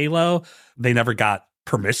Frida Kahlo. They never got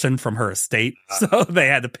permission from her estate, so they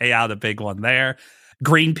had to pay out a big one there.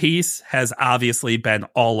 Greenpeace has obviously been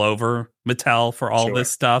all over Mattel for all this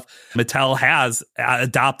stuff. Mattel has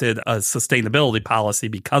adopted a sustainability policy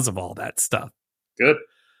because of all that stuff. Good.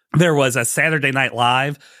 There was a Saturday Night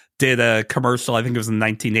Live did a commercial, I think it was in the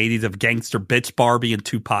 1980s, of Gangster Bitch Barbie and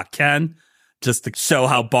Tupac Ken, just to show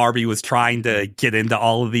how Barbie was trying to get into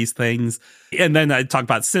all of these things. And then I talked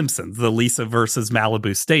about Simpsons, the Lisa versus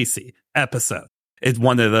Malibu Stacy episode. It's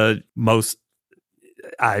one of the most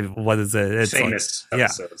what is it? It's famous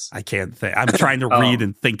episodes. Yeah, I can't think. I'm trying to read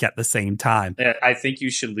and think at the same time. I Think You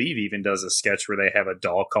Should Leave even does a sketch where they have a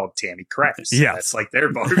doll called Tammy Krebs. Yes. That's like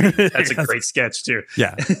their Barbie. That's a great sketch too.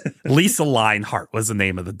 Yeah. Lisa Lionheart was the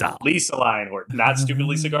name of the doll. Lisa Lionheart. Not Stupid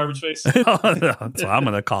Lisa Garbage Face. Oh, no, that's what I'm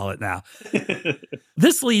going to call it now.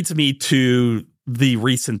 This leads me to the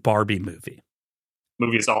recent Barbie movie.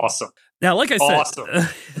 Movie is awesome. Now, like I said,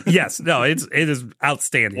 yes, no, it is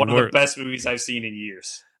outstanding. One of the best movies I've seen in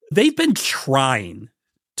years. They've been trying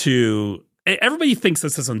to, everybody thinks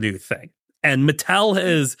this is a new thing. And Mattel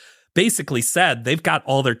has basically said they've got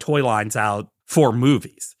all their toy lines out for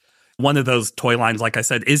movies. One of those toy lines, like I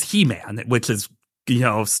said, is He-Man, which is,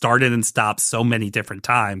 started and stopped so many different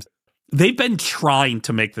times. They've been trying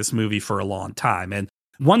to make this movie for a long time. And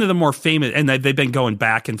one of the more famous, and they've been going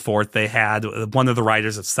back and forth. They had one of the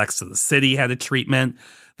writers of Sex and the City had a treatment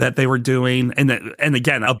that they were doing. And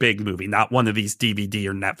again, a big movie, not one of these DVD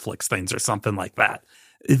or Netflix things or something like that.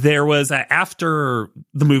 There was, after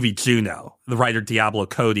the movie Juno, the writer Diablo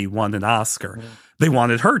Cody won an Oscar. They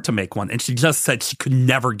wanted her to make one. And she just said she could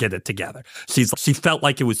never get it together. She felt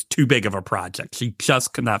like it was too big of a project. She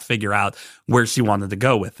just could not figure out where she wanted to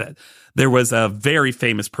go with it. There was a very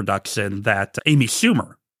famous production that Amy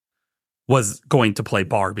Schumer was going to play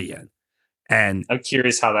Barbie in. And I'm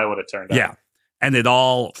curious how that would have turned out. Yeah. And it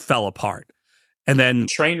all fell apart. And then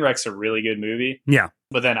Trainwreck's a really good movie. Yeah.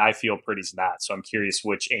 But then I Feel Pretty's not. So I'm curious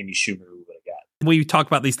which Amy Schumer would have got. We talk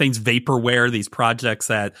about these things, vaporware, these projects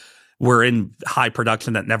that were in high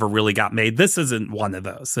production that never really got made. This isn't one of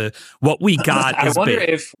those. What we got is I wonder big.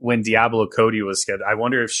 if when Diablo Cody was scheduled, I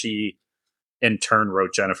wonder if she in turn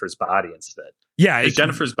wrote Jennifer's Body instead. Yeah.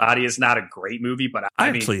 Jennifer's Body is not a great movie, but I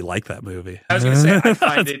actually like that movie. I was going to say, I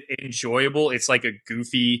find it enjoyable. It's like a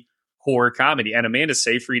goofy horror comedy. And Amanda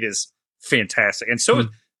Seyfried is fantastic. And so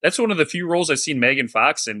that's one of the few roles I've seen Megan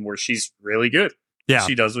Fox in where she's really good. Yeah.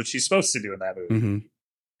 She does what she's supposed to do in that movie.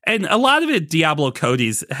 And a lot of it, Diablo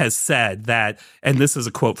Cody's has said that, and this is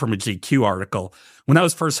a quote from a GQ article, when I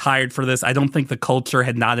was first hired for this, I don't think the culture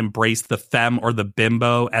had not embraced the femme or the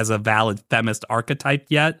bimbo as a valid feminist archetype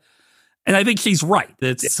yet. And I think she's right.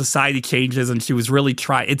 That society changes, and she was really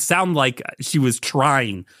trying. It sounded like she was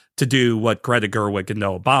trying to do what Greta Gerwig and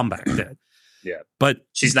Noah Baumbach did. Yeah. But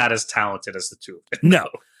she's not as talented as the two of them. No.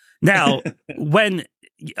 Now, when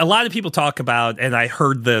a lot of people talk about, and I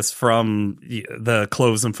heard this from the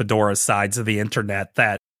clothes and fedora sides of the internet,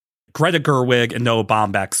 that Greta Gerwig and Noah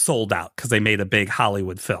Baumbach sold out because they made a big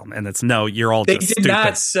Hollywood film. And it's no, you're all They just did stupid.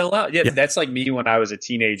 not sell out. Yeah, that's like me when I was a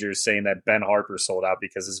teenager saying that Ben Harper sold out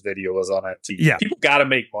because his video was on MTV. Yeah. People got to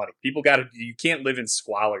make money. You can't live in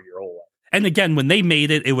squalor your whole life. And again, when they made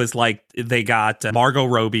it, it was like they got Margot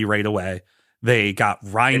Robbie right away. They got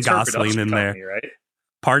Ryan It's her Gosling production in company, there. right?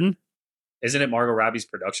 Pardon? Isn't it Margot Robbie's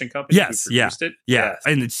production company? Yes, who produced it? Yeah.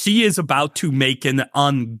 And she is about to make an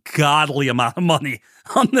ungodly amount of money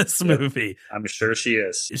on this movie. I'm sure she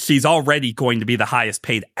is. She's already going to be the highest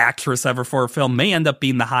paid actress ever for a film, may end up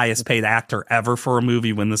being the highest paid actor ever for a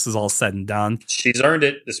movie when this is all said and done. She's earned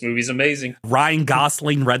it. This movie's amazing. Ryan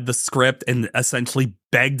Gosling read the script and essentially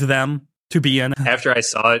begged them to be in. After I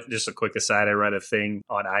saw it, just a quick aside, I read a thing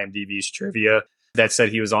on IMDb's trivia that said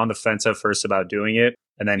he was on the fence at first about doing it.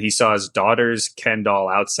 And then he saw his daughter's Ken doll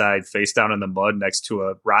outside face down in the mud next to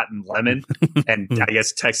a rotten lemon. And I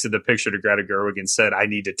guess texted the picture to Greta Gerwig and said, I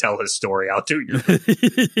need to tell his story. I'll do your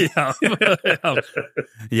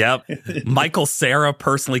Yep. Michael Cera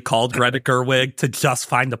personally called Greta Gerwig to just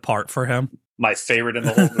find a part for him. My favorite in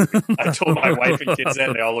the whole movie. I told my wife and kids that,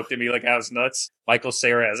 and they all looked at me like I was nuts. Michael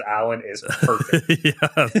Cera as Alan is perfect.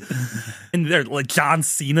 Yeah. And they're like John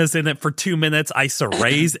Cena's in it for 2 minutes. Issa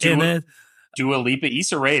Rae's in it. Dua Lipa,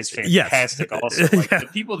 Issa Rae is fantastic. Also, like, the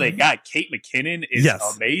people they got, Kate McKinnon is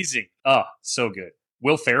amazing. Oh, so good.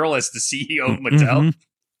 Will Ferrell as the CEO of Mattel.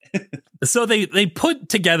 So they put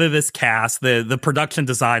together this cast. The production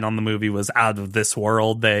design on the movie was out of this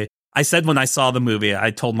world. I said when I saw the movie,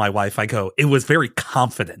 I told my wife, I go, it was very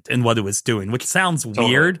confident in what it was doing, which sounds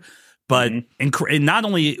weird, but not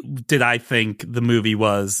only did I think the movie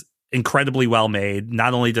was incredibly well made,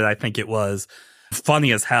 not only did I think it was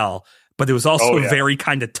funny as hell, but it was also very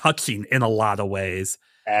kind of touching in a lot of ways.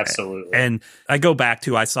 Absolutely. And I go back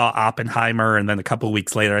to, I saw Oppenheimer, and then a couple of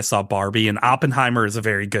weeks later, I saw Barbie, and Oppenheimer is a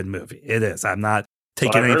very good movie. It is. I'm not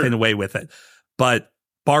taking anything away with it, but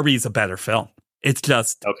Barbie is a better film. It's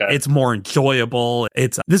just, it's more enjoyable.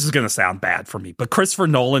 This is going to sound bad for me, but Christopher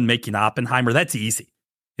Nolan making Oppenheimer, that's easy.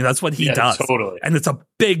 You know, that's what he does. Totally. And it's a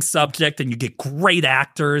big subject, and you get great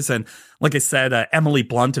actors. And like I said, Emily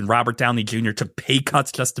Blunt and Robert Downey Jr. took pay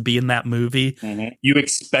cuts just to be in that movie. Mm-hmm. You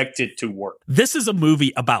expect it to work. This is a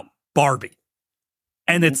movie about Barbie.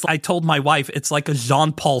 And I told my wife, it's like a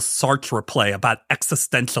Jean-Paul Sartre play about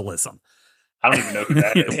existentialism. I don't even know who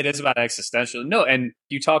that is. It is about existential. No, and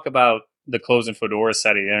you talk about the clothes and fedora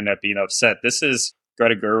side of the internet being upset. This is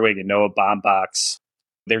Greta Gerwig and Noah Baumbach.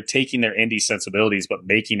 They're taking their indie sensibilities, but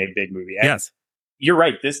making a big movie. And yes. You're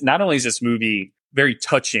right. This not only is this movie very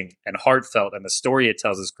touching and heartfelt, and the story it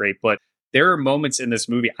tells is great, but there are moments in this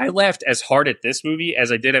movie. I laughed as hard at this movie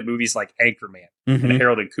as I did at movies like Anchorman and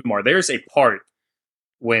Harold and Kumar. There's a part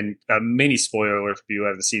when, a mini spoiler alert if you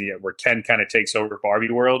haven't seen it yet, where Ken kind of takes over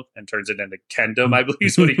Barbie world and turns it into Kendom, I believe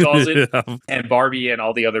is what he calls it. Yeah. And Barbie and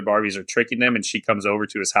all the other Barbies are tricking them, and she comes over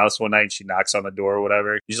to his house one night and she knocks on the door or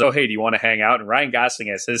whatever. She's like, oh, hey, do you want to hang out? And Ryan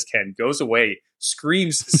Gosling as his Ken goes away,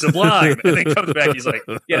 screams sublime, and then comes back. He's like,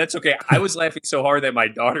 yeah, that's okay. I was laughing so hard that my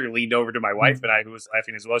daughter leaned over to my wife and I, who was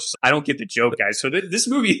laughing as well. She's like, I don't get the joke, guys. So this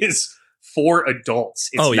movie is for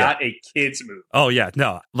adults. It's not a kid's movie. Oh, yeah.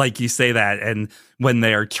 No, like you say that. And when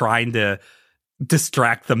they're trying to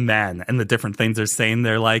distract the men and the different things they're saying,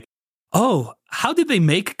 they're like, oh, how did they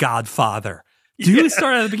make Godfather? Do you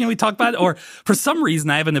start at the beginning we talk about it? Or for some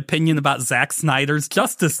reason, I have an opinion about Zack Snyder's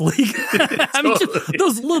Justice League. I mean, just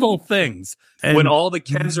those little things. And when all the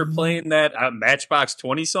Kens are playing that Matchbox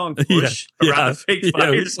 20 song push around the fake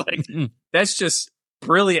fires, like that's just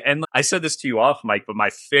brilliant. And I said this to you off, Mike, but my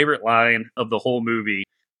favorite line of the whole movie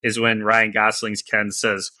is when Ryan Gosling's Ken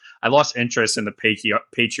says, I lost interest in the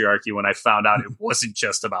patriarchy when I found out it wasn't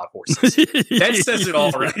just about horses. That says it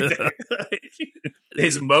all right there.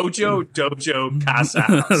 His Mojo Dojo Casa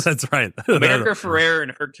House. That's right. America Ferrera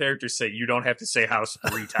and her character say you don't have to say house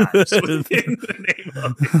 3 times within the name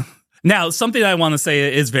of it. Now, something I want to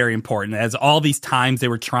say is very important. As all these times they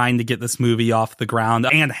were trying to get this movie off the ground,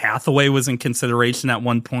 Anne Hathaway was in consideration at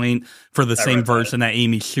one point for the same version that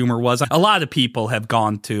Amy Schumer was. A lot of people have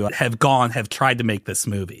tried to make this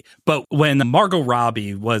movie. But when Margot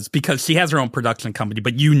Robbie was, because she has her own production company,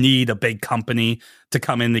 but you need a big company to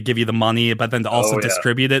come in to give you the money, but then to also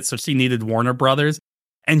distribute it. So she needed Warner Brothers.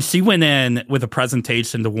 And she went in with a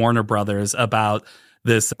presentation to Warner Brothers about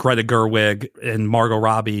this Greta Gerwig and Margot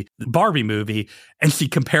Robbie Barbie movie, and she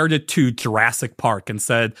compared it to Jurassic Park and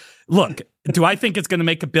said, look, do I think it's going to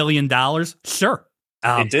make $1 billion? Sure.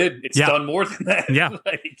 It did. It's done more than that. Yeah.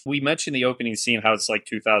 We mentioned the opening scene, how it's like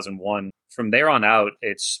 2001. From there on out,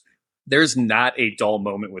 there's not a dull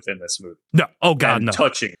moment within this movie. No. Oh, God, no.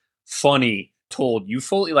 Touching, funny, told,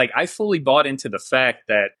 I fully bought into the fact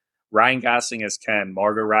that Ryan Gosling as Ken,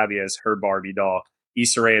 Margot Robbie as her Barbie doll,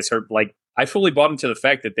 Issa Rae as her, I fully bought into the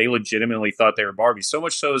fact that they legitimately thought they were Barbie. So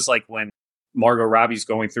much so is when Margot Robbie's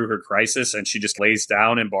going through her crisis and she just lays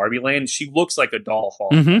down in Barbie land, she looks like a doll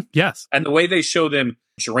falling. Mm-hmm. Yes. And the way they show them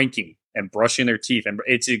drinking and brushing their teeth, and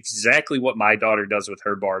it's exactly what my daughter does with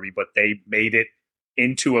her Barbie, but they made it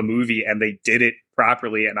into a movie and they did it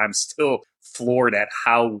properly. And I'm still floored at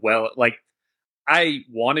how well, I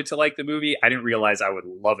wanted to like the movie. I didn't realize I would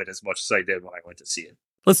love it as much as I did when I went to see it.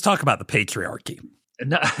 Let's talk about the patriarchy.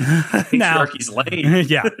 No, patriarchy's lame.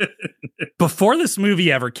 Yeah. Before this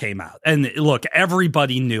movie ever came out, and look,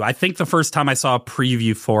 everybody knew. I think the first time I saw a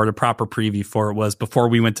preview for it, a proper preview for it, was before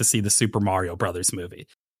we went to see the Super Mario Brothers movie.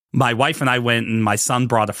 My wife and I went, and my son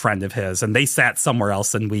brought a friend of his, and they sat somewhere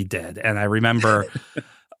else than we did. And I remember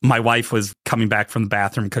my wife was coming back from the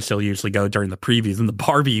bathroom because she'll usually go during the previews, and the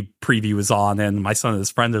Barbie preview was on, and my son and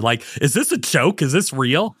his friend are like, "Is this a joke? Is this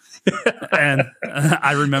real?" And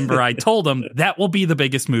I remember I told him that will be the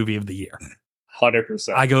biggest movie of the year.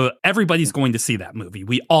 100%. I go, everybody's going to see that movie.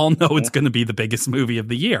 We all know it's going to be the biggest movie of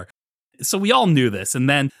the year. So we all knew this. And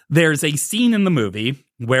then there's a scene in the movie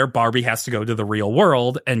where Barbie has to go to the real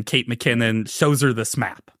world, and Kate McKinnon shows her this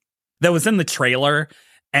map that was in the trailer,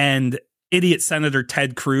 and idiot Senator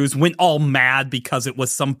Ted Cruz went all mad because it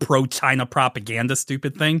was some pro-China propaganda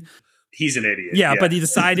stupid thing. He's an idiot. Yeah, but he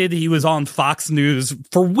decided he was on Fox News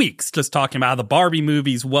for weeks just talking about how the Barbie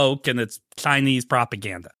movie's woke and it's Chinese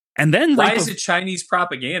propaganda. And then why is it Chinese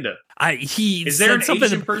propaganda? Is there an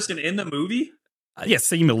Asian person in the movie? Yes,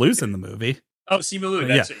 Simu Liu's in the movie. Oh, Simu Liu.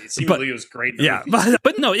 That's it. Simu Liu was great. Yeah,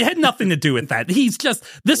 but no, it had nothing to do with that. He's just,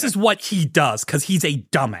 this is what he does because he's a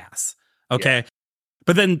dumbass. Okay. Yeah.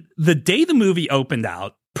 But then the day the movie opened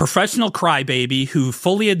out, professional crybaby who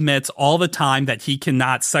fully admits all the time that he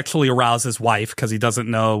cannot sexually arouse his wife because he doesn't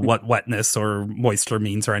know what wetness or moisture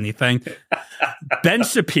means or anything. Ben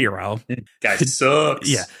Shapiro. Guy sucks.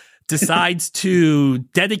 Yeah. Decides to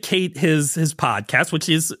dedicate his podcast, which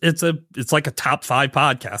is it's like a top 5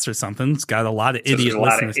 podcast or something. It's got a lot of idiot listeners. A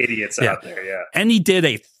lot of idiots out there, yeah. And he did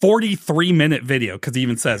a 43-minute video because he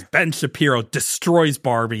even says Ben Shapiro destroys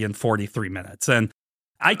Barbie in 43 minutes. And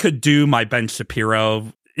I could do my Ben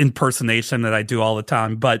Shapiro impersonation that I do all the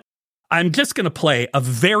time, but I'm just going to play a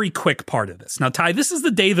very quick part of this. Now, Ty, this is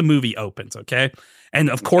the day the movie opens, okay? And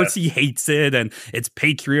of course he hates it, and it's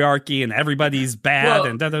patriarchy, and everybody's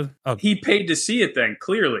bad. Well, he paid to see it then,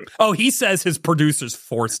 clearly. Oh, he says his producers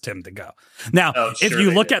forced him to go. Now, if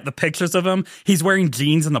you look at the pictures of him, he's wearing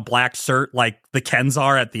jeans and a black shirt like the Kens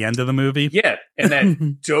are at the end of the movie. Yeah, and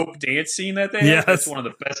that dope dance scene that they have, that's one of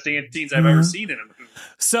the best dance scenes I've ever seen in a movie.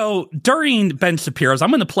 So during Ben Shapiro's,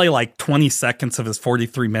 I'm going to play like 20 seconds of his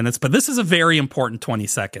 43 minutes, but this is a very important 20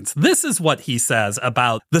 seconds. This is what he says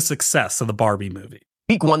about the success of the Barbie movie.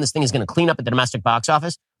 Week 1, this thing is going to clean up at the domestic box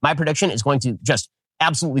office. My prediction is going to just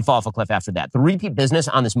absolutely fall off a cliff after that. The repeat business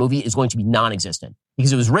on this movie is going to be non-existent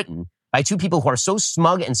because it was written by 2 people who are so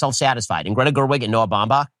smug and self-satisfied, and Greta Gerwig and Noah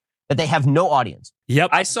Baumbach, that they have no audience. Yep.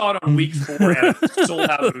 I saw it on week 4 at a sold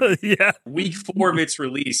out movie. Yeah. Week 4 of its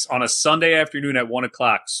release on a Sunday afternoon at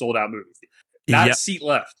 1:00, sold out movie. Not a seat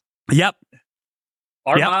left. Yep.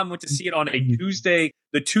 Our mom went to see it on a Tuesday,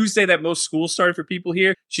 the Tuesday that most schools started for people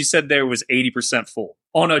here. She said there was 80% full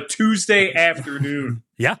on a Tuesday afternoon.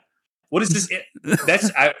 Yeah. What is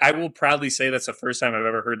this? I will proudly say that's the first time I've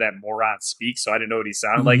ever heard that moron speak. So I didn't know what he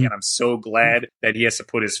sounded like, and I'm so glad that he has to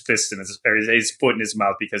put his fist in his foot in his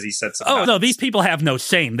mouth because he said something. Oh no, these people have no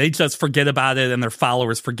shame. They just forget about it, and their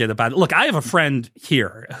followers forget about it. Look, I have a friend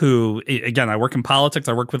here who, again, I work in politics.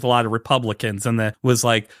 I work with a lot of Republicans, and that was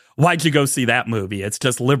like, "Why'd you go see that movie? It's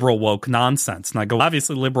just liberal woke nonsense." And I go,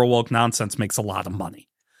 "Obviously, liberal woke nonsense makes a lot of money,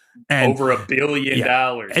 and over $1 billion,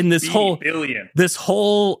 and this whole billion,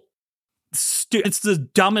 it's the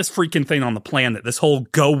dumbest freaking thing on the planet. This whole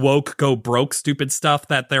go woke, go broke stupid stuff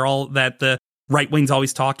that the right wing's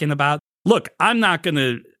always talking about. Look, I'm not going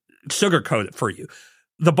to sugarcoat it for you.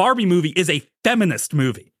 The Barbie movie is a feminist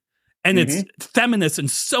movie, and it's feminist in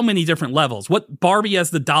so many different levels. What Barbie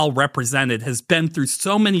as the doll represented has been through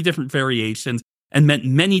so many different variations and meant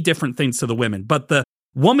many different things to the women. But the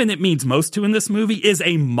woman it means most to in this movie is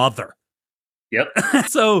a mother. Yep.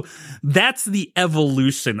 So that's the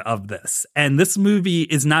evolution of this. And this movie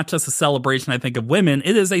is not just a celebration, I think, of women.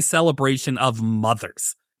 It is a celebration of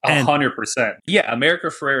mothers. 100%. Yeah, America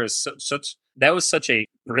Ferrera is that was such a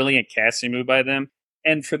brilliant casting move by them.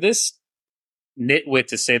 And for this nitwit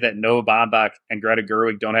to say that Noah Baumbach and Greta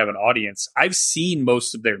Gerwig don't have an audience, I've seen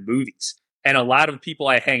most of their movies. And a lot of people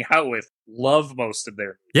I hang out with love most of their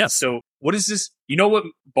movies. Yes. So what is this? You know what?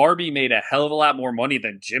 Barbie made a hell of a lot more money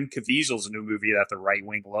than Jim Caviezel's new movie that the right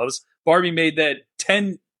wing loves. Barbie made that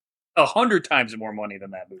 100 times more money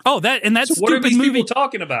than that movie. Oh, that so what are stupid these movie people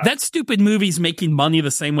talking about? That stupid movie's making money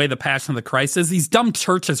the same way the Passion of the Christ is. These dumb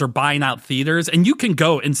churches are buying out theaters, and you can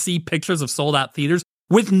go and see pictures of sold out theaters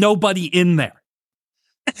with nobody in there.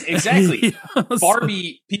 Exactly.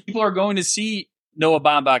 Barbie, people are going to see Noah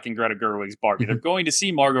Baumbach and Greta Gerwig's Barbie. They're going to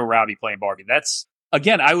see Margot Robbie playing Barbie. That's,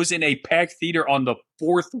 again, I was in a packed theater on the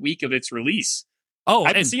 4th week of its release. Oh, I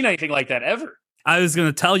haven't seen anything like that ever. I was going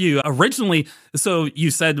to tell you originally, so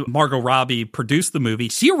you said Margot Robbie produced the movie.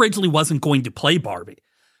 She originally wasn't going to play Barbie.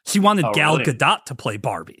 She wanted Gal Gadot to play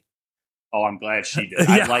Barbie. Oh, I'm glad she did.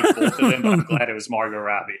 I like both of them, but I'm glad it was Margot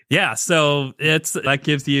Robbie. Yeah, so that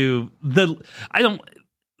gives you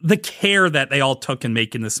the care that they all took in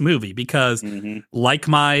making this movie, because like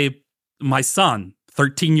my son,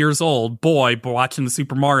 13 years old boy watching the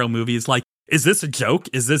Super Mario movie is like, is this a joke?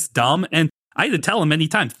 Is this dumb? And I had to tell him many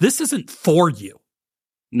times, this isn't for you.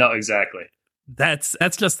 No, exactly. That's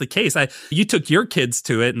just the case. You took your kids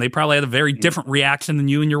to it, and they probably had a very different reaction than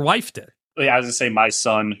you and your wife did. Yeah, I was going to say, my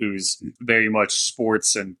son, who's very much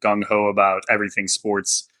sports and gung-ho about everything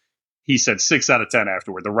sports, he said 6 out of 10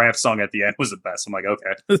 afterward. The rap song at the end was the best. I'm like,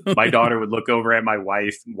 okay. My daughter would look over at my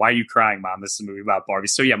wife. Why are you crying, Mom? This is a movie about Barbie.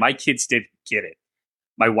 So yeah, my kids did get it.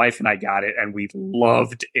 My wife and I got it, and we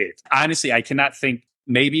loved it. Honestly, I cannot think,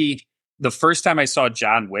 maybe the first time I saw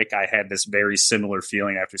John Wick, I had this very similar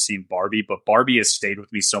feeling after seeing Barbie, but Barbie has stayed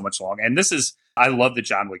with me so much longer. And I love the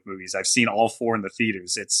John Wick movies. I've seen all 4 in the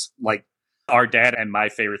theaters. It's like our dad and my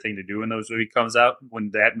favorite thing to do when those movies comes out,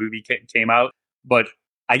 when that movie came out. But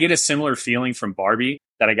I get a similar feeling from Barbie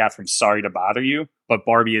that I got from Sorry to Bother You, but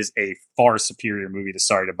Barbie is a far superior movie to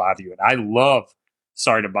Sorry to Bother You. And I love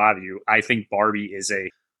Sorry to Bother You. I think Barbie is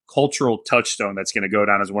a cultural touchstone that's going to go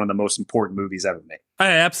down as one of the most important movies ever made. I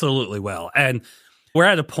absolutely will. And we're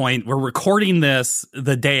at a point, we're recording this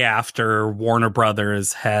the day after Warner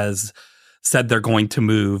Brothers has said they're going to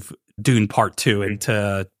move Dune Part 2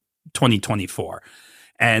 into 2024.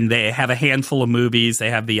 And they have a handful of movies. They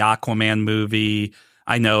have the Aquaman movie,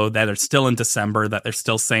 I know, that are still in December, that they're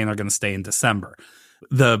still saying are going to stay in December.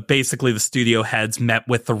 Basically the studio heads met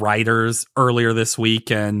with the writers earlier this week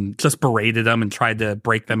and just berated them and tried to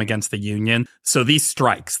break them against the union. So these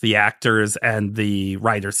strikes, the actors and the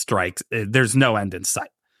writers' strikes, there's no end in sight.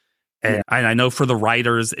 And I know for the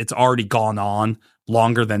writers, it's already gone on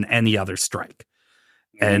longer than any other strike.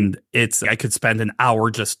 And I could spend an hour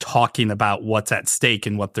just talking about what's at stake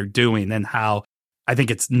and what they're doing, and how I think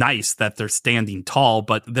it's nice that they're standing tall,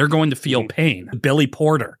 but they're going to feel pain. Billy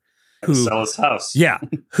Porter, who sell his house. Yeah.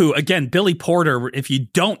 Who, again, Billy Porter, if you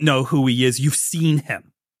don't know who he is, you've seen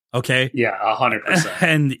him. Okay. Yeah, 100%.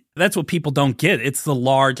 And that's what people don't get. It's the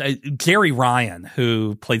large Jerry Ryan,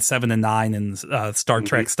 who played 7 and 9 in Star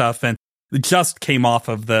Trek stuff, and just came off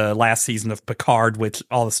of the last season of Picard, which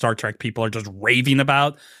all the Star Trek people are just raving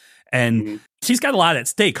about. And she's got a lot at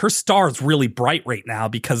stake. Her star is really bright right now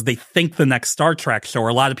because they think the next Star Trek show, or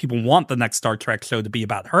a lot of people want the next Star Trek show to be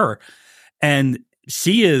about her. And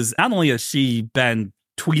she is, not only has she been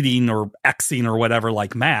tweeting or Xing or whatever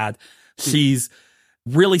like mad, she's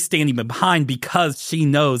really standing behind, because she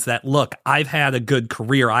knows that, look, I've had a good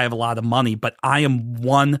career. I have a lot of money, but I am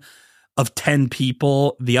one of 10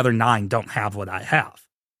 people. The other 9 don't have what I have.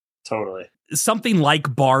 Totally. Something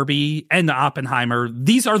like Barbie and Oppenheimer,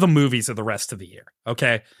 these are the movies of the rest of the year,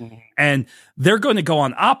 okay? And they're going to go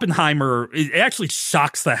on. Oppenheimer, it actually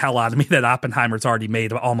shocks the hell out of me that Oppenheimer's already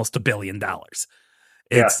made almost $1 billion.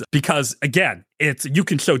 It's because, again, you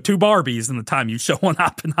can show 2 Barbies in the time you show one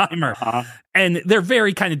Oppenheimer. And they're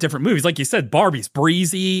very kind of different movies. Like you said, Barbie's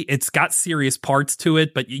breezy. It's got serious parts to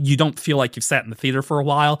it, but you don't feel like you've sat in the theater for a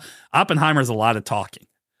while. Oppenheimer's a lot of talking.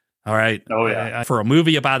 All right. Oh, yeah. For a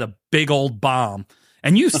movie about a big old bomb.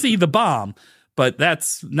 And you see the bomb, but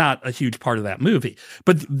that's not a huge part of that movie.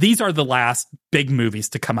 But these are the last big movies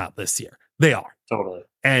to come out this year. They are. Totally.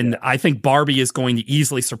 And I think Barbie is going to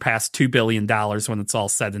easily surpass $2 billion when it's all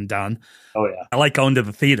said and done. Oh, yeah. I like going to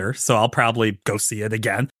the theater, so I'll probably go see it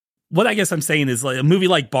again. What I guess I'm saying is, like, a movie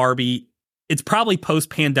like Barbie, it's probably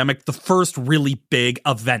post-pandemic the first really big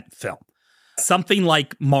event film. Something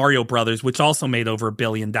like Mario Brothers, which also made over $1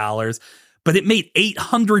 billion, but it made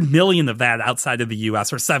 800 million of that outside of the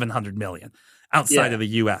US, or 700 million outside of the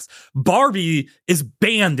US. Barbie is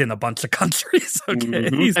banned in a bunch of countries.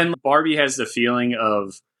 Okay. And Barbie has the feeling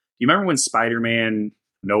of, you remember when Spider-Man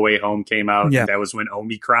No Way Home came out? Yeah. That was when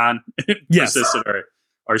Omicron Yes. persisted,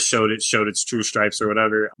 or showed its true stripes or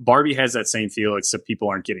whatever. Barbie has that same feel, except people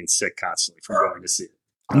aren't getting sick constantly from going to see it.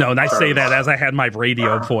 No, and I say that as I had my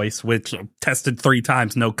radio voice, which tested 3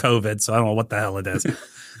 times, no COVID, so I don't know what the hell it is.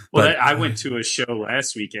 Well, I went to a show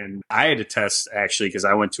last week, and I had to test, actually, because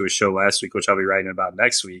I went to a show last week, which I'll be writing about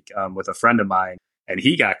next week, with a friend of mine, and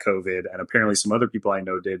he got COVID, and apparently some other people I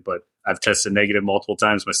know did, but I've tested negative multiple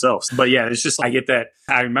times myself. But yeah, it's just, I get that.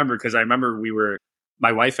 I remember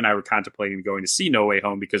my wife and I were contemplating going to see No Way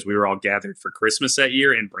Home because we were all gathered for Christmas that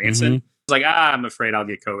year in Branson. Mm-hmm. I was like, I'm afraid I'll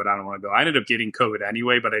get COVID. I don't want to go. I ended up getting COVID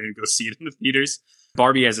anyway, but I didn't go see it in the theaters.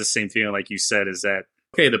 Barbie has the same feeling, like you said, is that,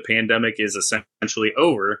 okay, the pandemic is essentially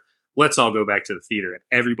over. Let's all go back to the theater.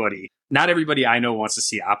 And not everybody I know wants to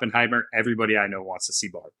see Oppenheimer. Everybody I know wants to see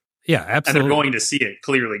Barbie. Yeah, absolutely. And they're going to see it,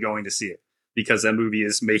 clearly going to see it, because that movie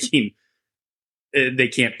is making, they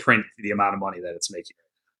can't print the amount of money that it's making.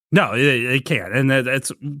 No, it can't. And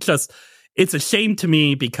it's a shame to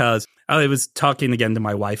me because I was talking again to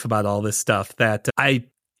my wife about all this stuff that I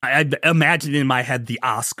imagined in my head the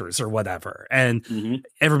Oscars or whatever. And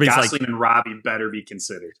everybody's Gosling and Robbie better be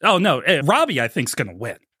considered. Oh, no. Robbie, I think, is going to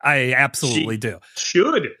win. I absolutely do. She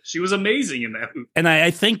was amazing in that movie. And I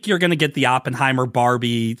think you're going to get the Oppenheimer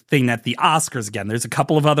Barbie thing at the Oscars again. There's a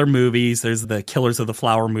couple of other movies. There's the Killers of the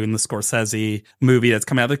Flower Moon, the Scorsese movie that's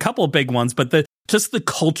coming out. A couple of big ones, but just the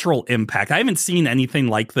cultural impact. I haven't seen anything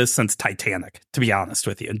like this since Titanic, to be honest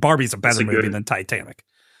with you. And Barbie's a better movie than Titanic.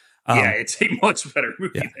 It's a much better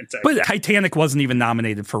movie than Titanic. But Titanic wasn't even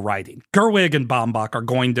nominated for writing. Gerwig and Baumbach are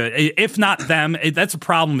going to, if not them, that's a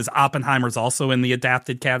problem, is Oppenheimer's also in the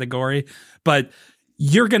adapted category. But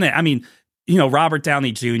you're going to, Robert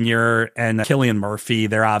Downey Jr. and Cillian Murphy,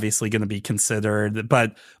 they're obviously going to be considered.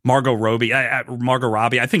 But Margot Robbie, I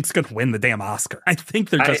think is going to win the damn Oscar. I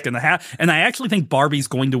think they're just going to have, and I actually think Barbie's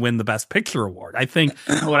going to win the Best Picture award. I think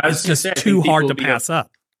it's just too hard to pass up.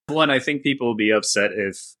 One, I think people will be upset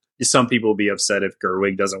some people will be upset if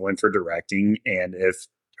Gerwig doesn't win for directing and if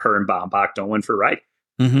her and Baumbach don't win for writing.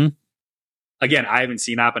 Mm-hmm. Again, I haven't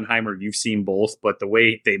seen Oppenheimer. You've seen both, but the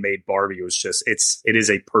way they made Barbie was just, it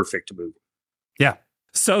is a perfect movie. Yeah.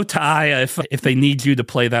 So, Ty, if they need you to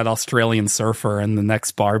play that Australian surfer in the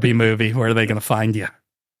next Barbie movie, where are they going to find you?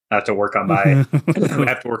 I have to work on my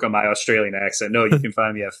Australian accent. No, you can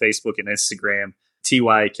find me at Facebook and Instagram,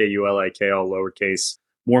 TYKULIK, all lowercase.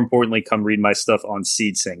 More importantly, come read my stuff on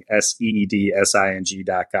SeedSing,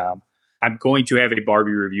 SEEDSING.com. I'm going to have a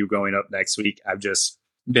Barbie review going up next week. I've just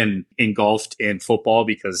been engulfed in football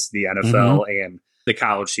because the NFL and the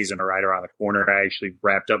college season are right around the corner. I actually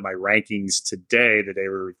wrapped up my rankings today, the day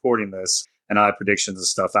we're recording this, and I'll have predictions and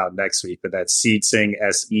stuff out next week. But that's SeedSing,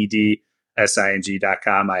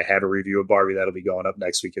 SEEDSING.com. I have a review of Barbie that'll be going up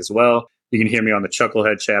next week as well. You can hear me on the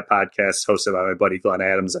Chucklehead Chat podcast hosted by my buddy Glenn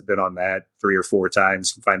Adams. I've been on that 3 or 4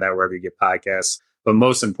 times. You can find that wherever you get podcasts. But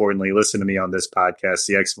most importantly, listen to me on this podcast,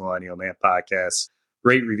 the Ex-Millennial Man podcast.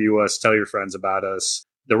 Rate, review us. Tell your friends about us.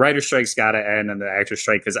 The writer strike's got to end and the actor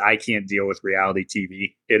strike because I can't deal with reality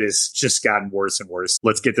TV. It has just gotten worse and worse.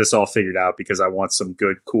 Let's get this all figured out because I want some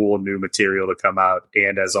good, cool, new material to come out.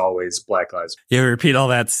 And as always, Black Lives Matter. You repeat all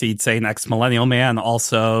that, Seed saying Ex-Millennial Man.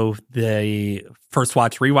 Also, the First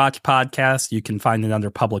Watch Rewatch podcast. You can find it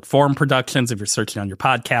under Public Forum Productions if you're searching on your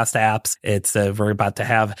podcast apps. It's we're about to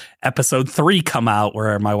have episode 3 come out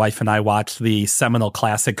where my wife and I watched the seminal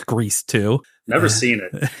classic Grease 2. Never seen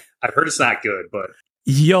it. I've heard it's not good, but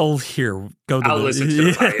you'll hear. Listen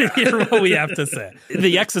to it. Hear what we have to say.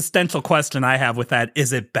 The existential question I have with that,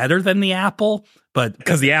 is it better than the apple? But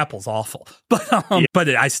because the apple's awful, but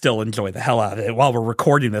I still enjoy the hell out of it. While we're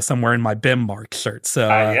recording this, I'm wearing my BIM Mark shirt. So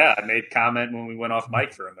I made comment when we went off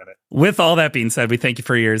mic for a minute. With all that being said, we thank you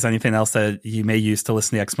for your ears. Anything else that you may use to listen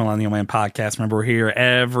to the Ex-Millennial Man podcast? Remember, we're here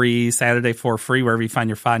every Saturday for free wherever you find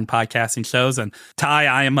your fine podcasting shows. And Ty,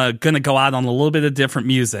 I am going to go out on a little bit of different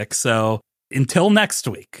music. So until next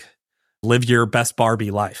week, live your best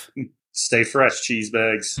Barbie life. Stay fresh, cheese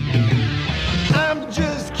bags. I'm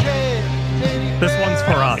just kidding. This one's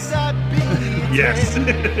for us. Yes.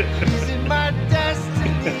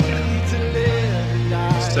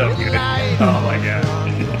 So good. Oh my God.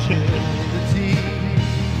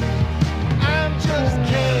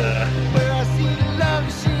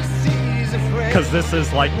 Because this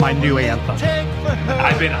is like my new anthem.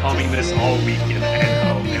 I've been humming this all weekend at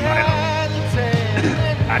home in my home.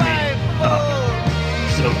 I mean,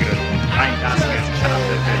 so good. Ryan Gosling's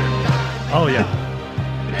chocolate bitter. Oh yeah.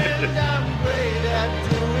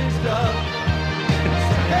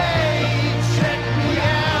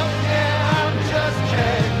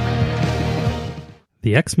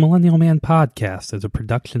 The Ex-Millennial Man podcast is a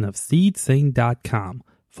production of SeedSing.com.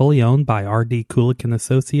 Fully owned by R.D. Kulik &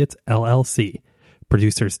 Associates, LLC.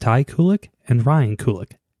 Producers Ty Kulik and Ryan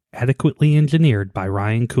Kulik. Adequately engineered by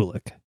Ryan Kulik.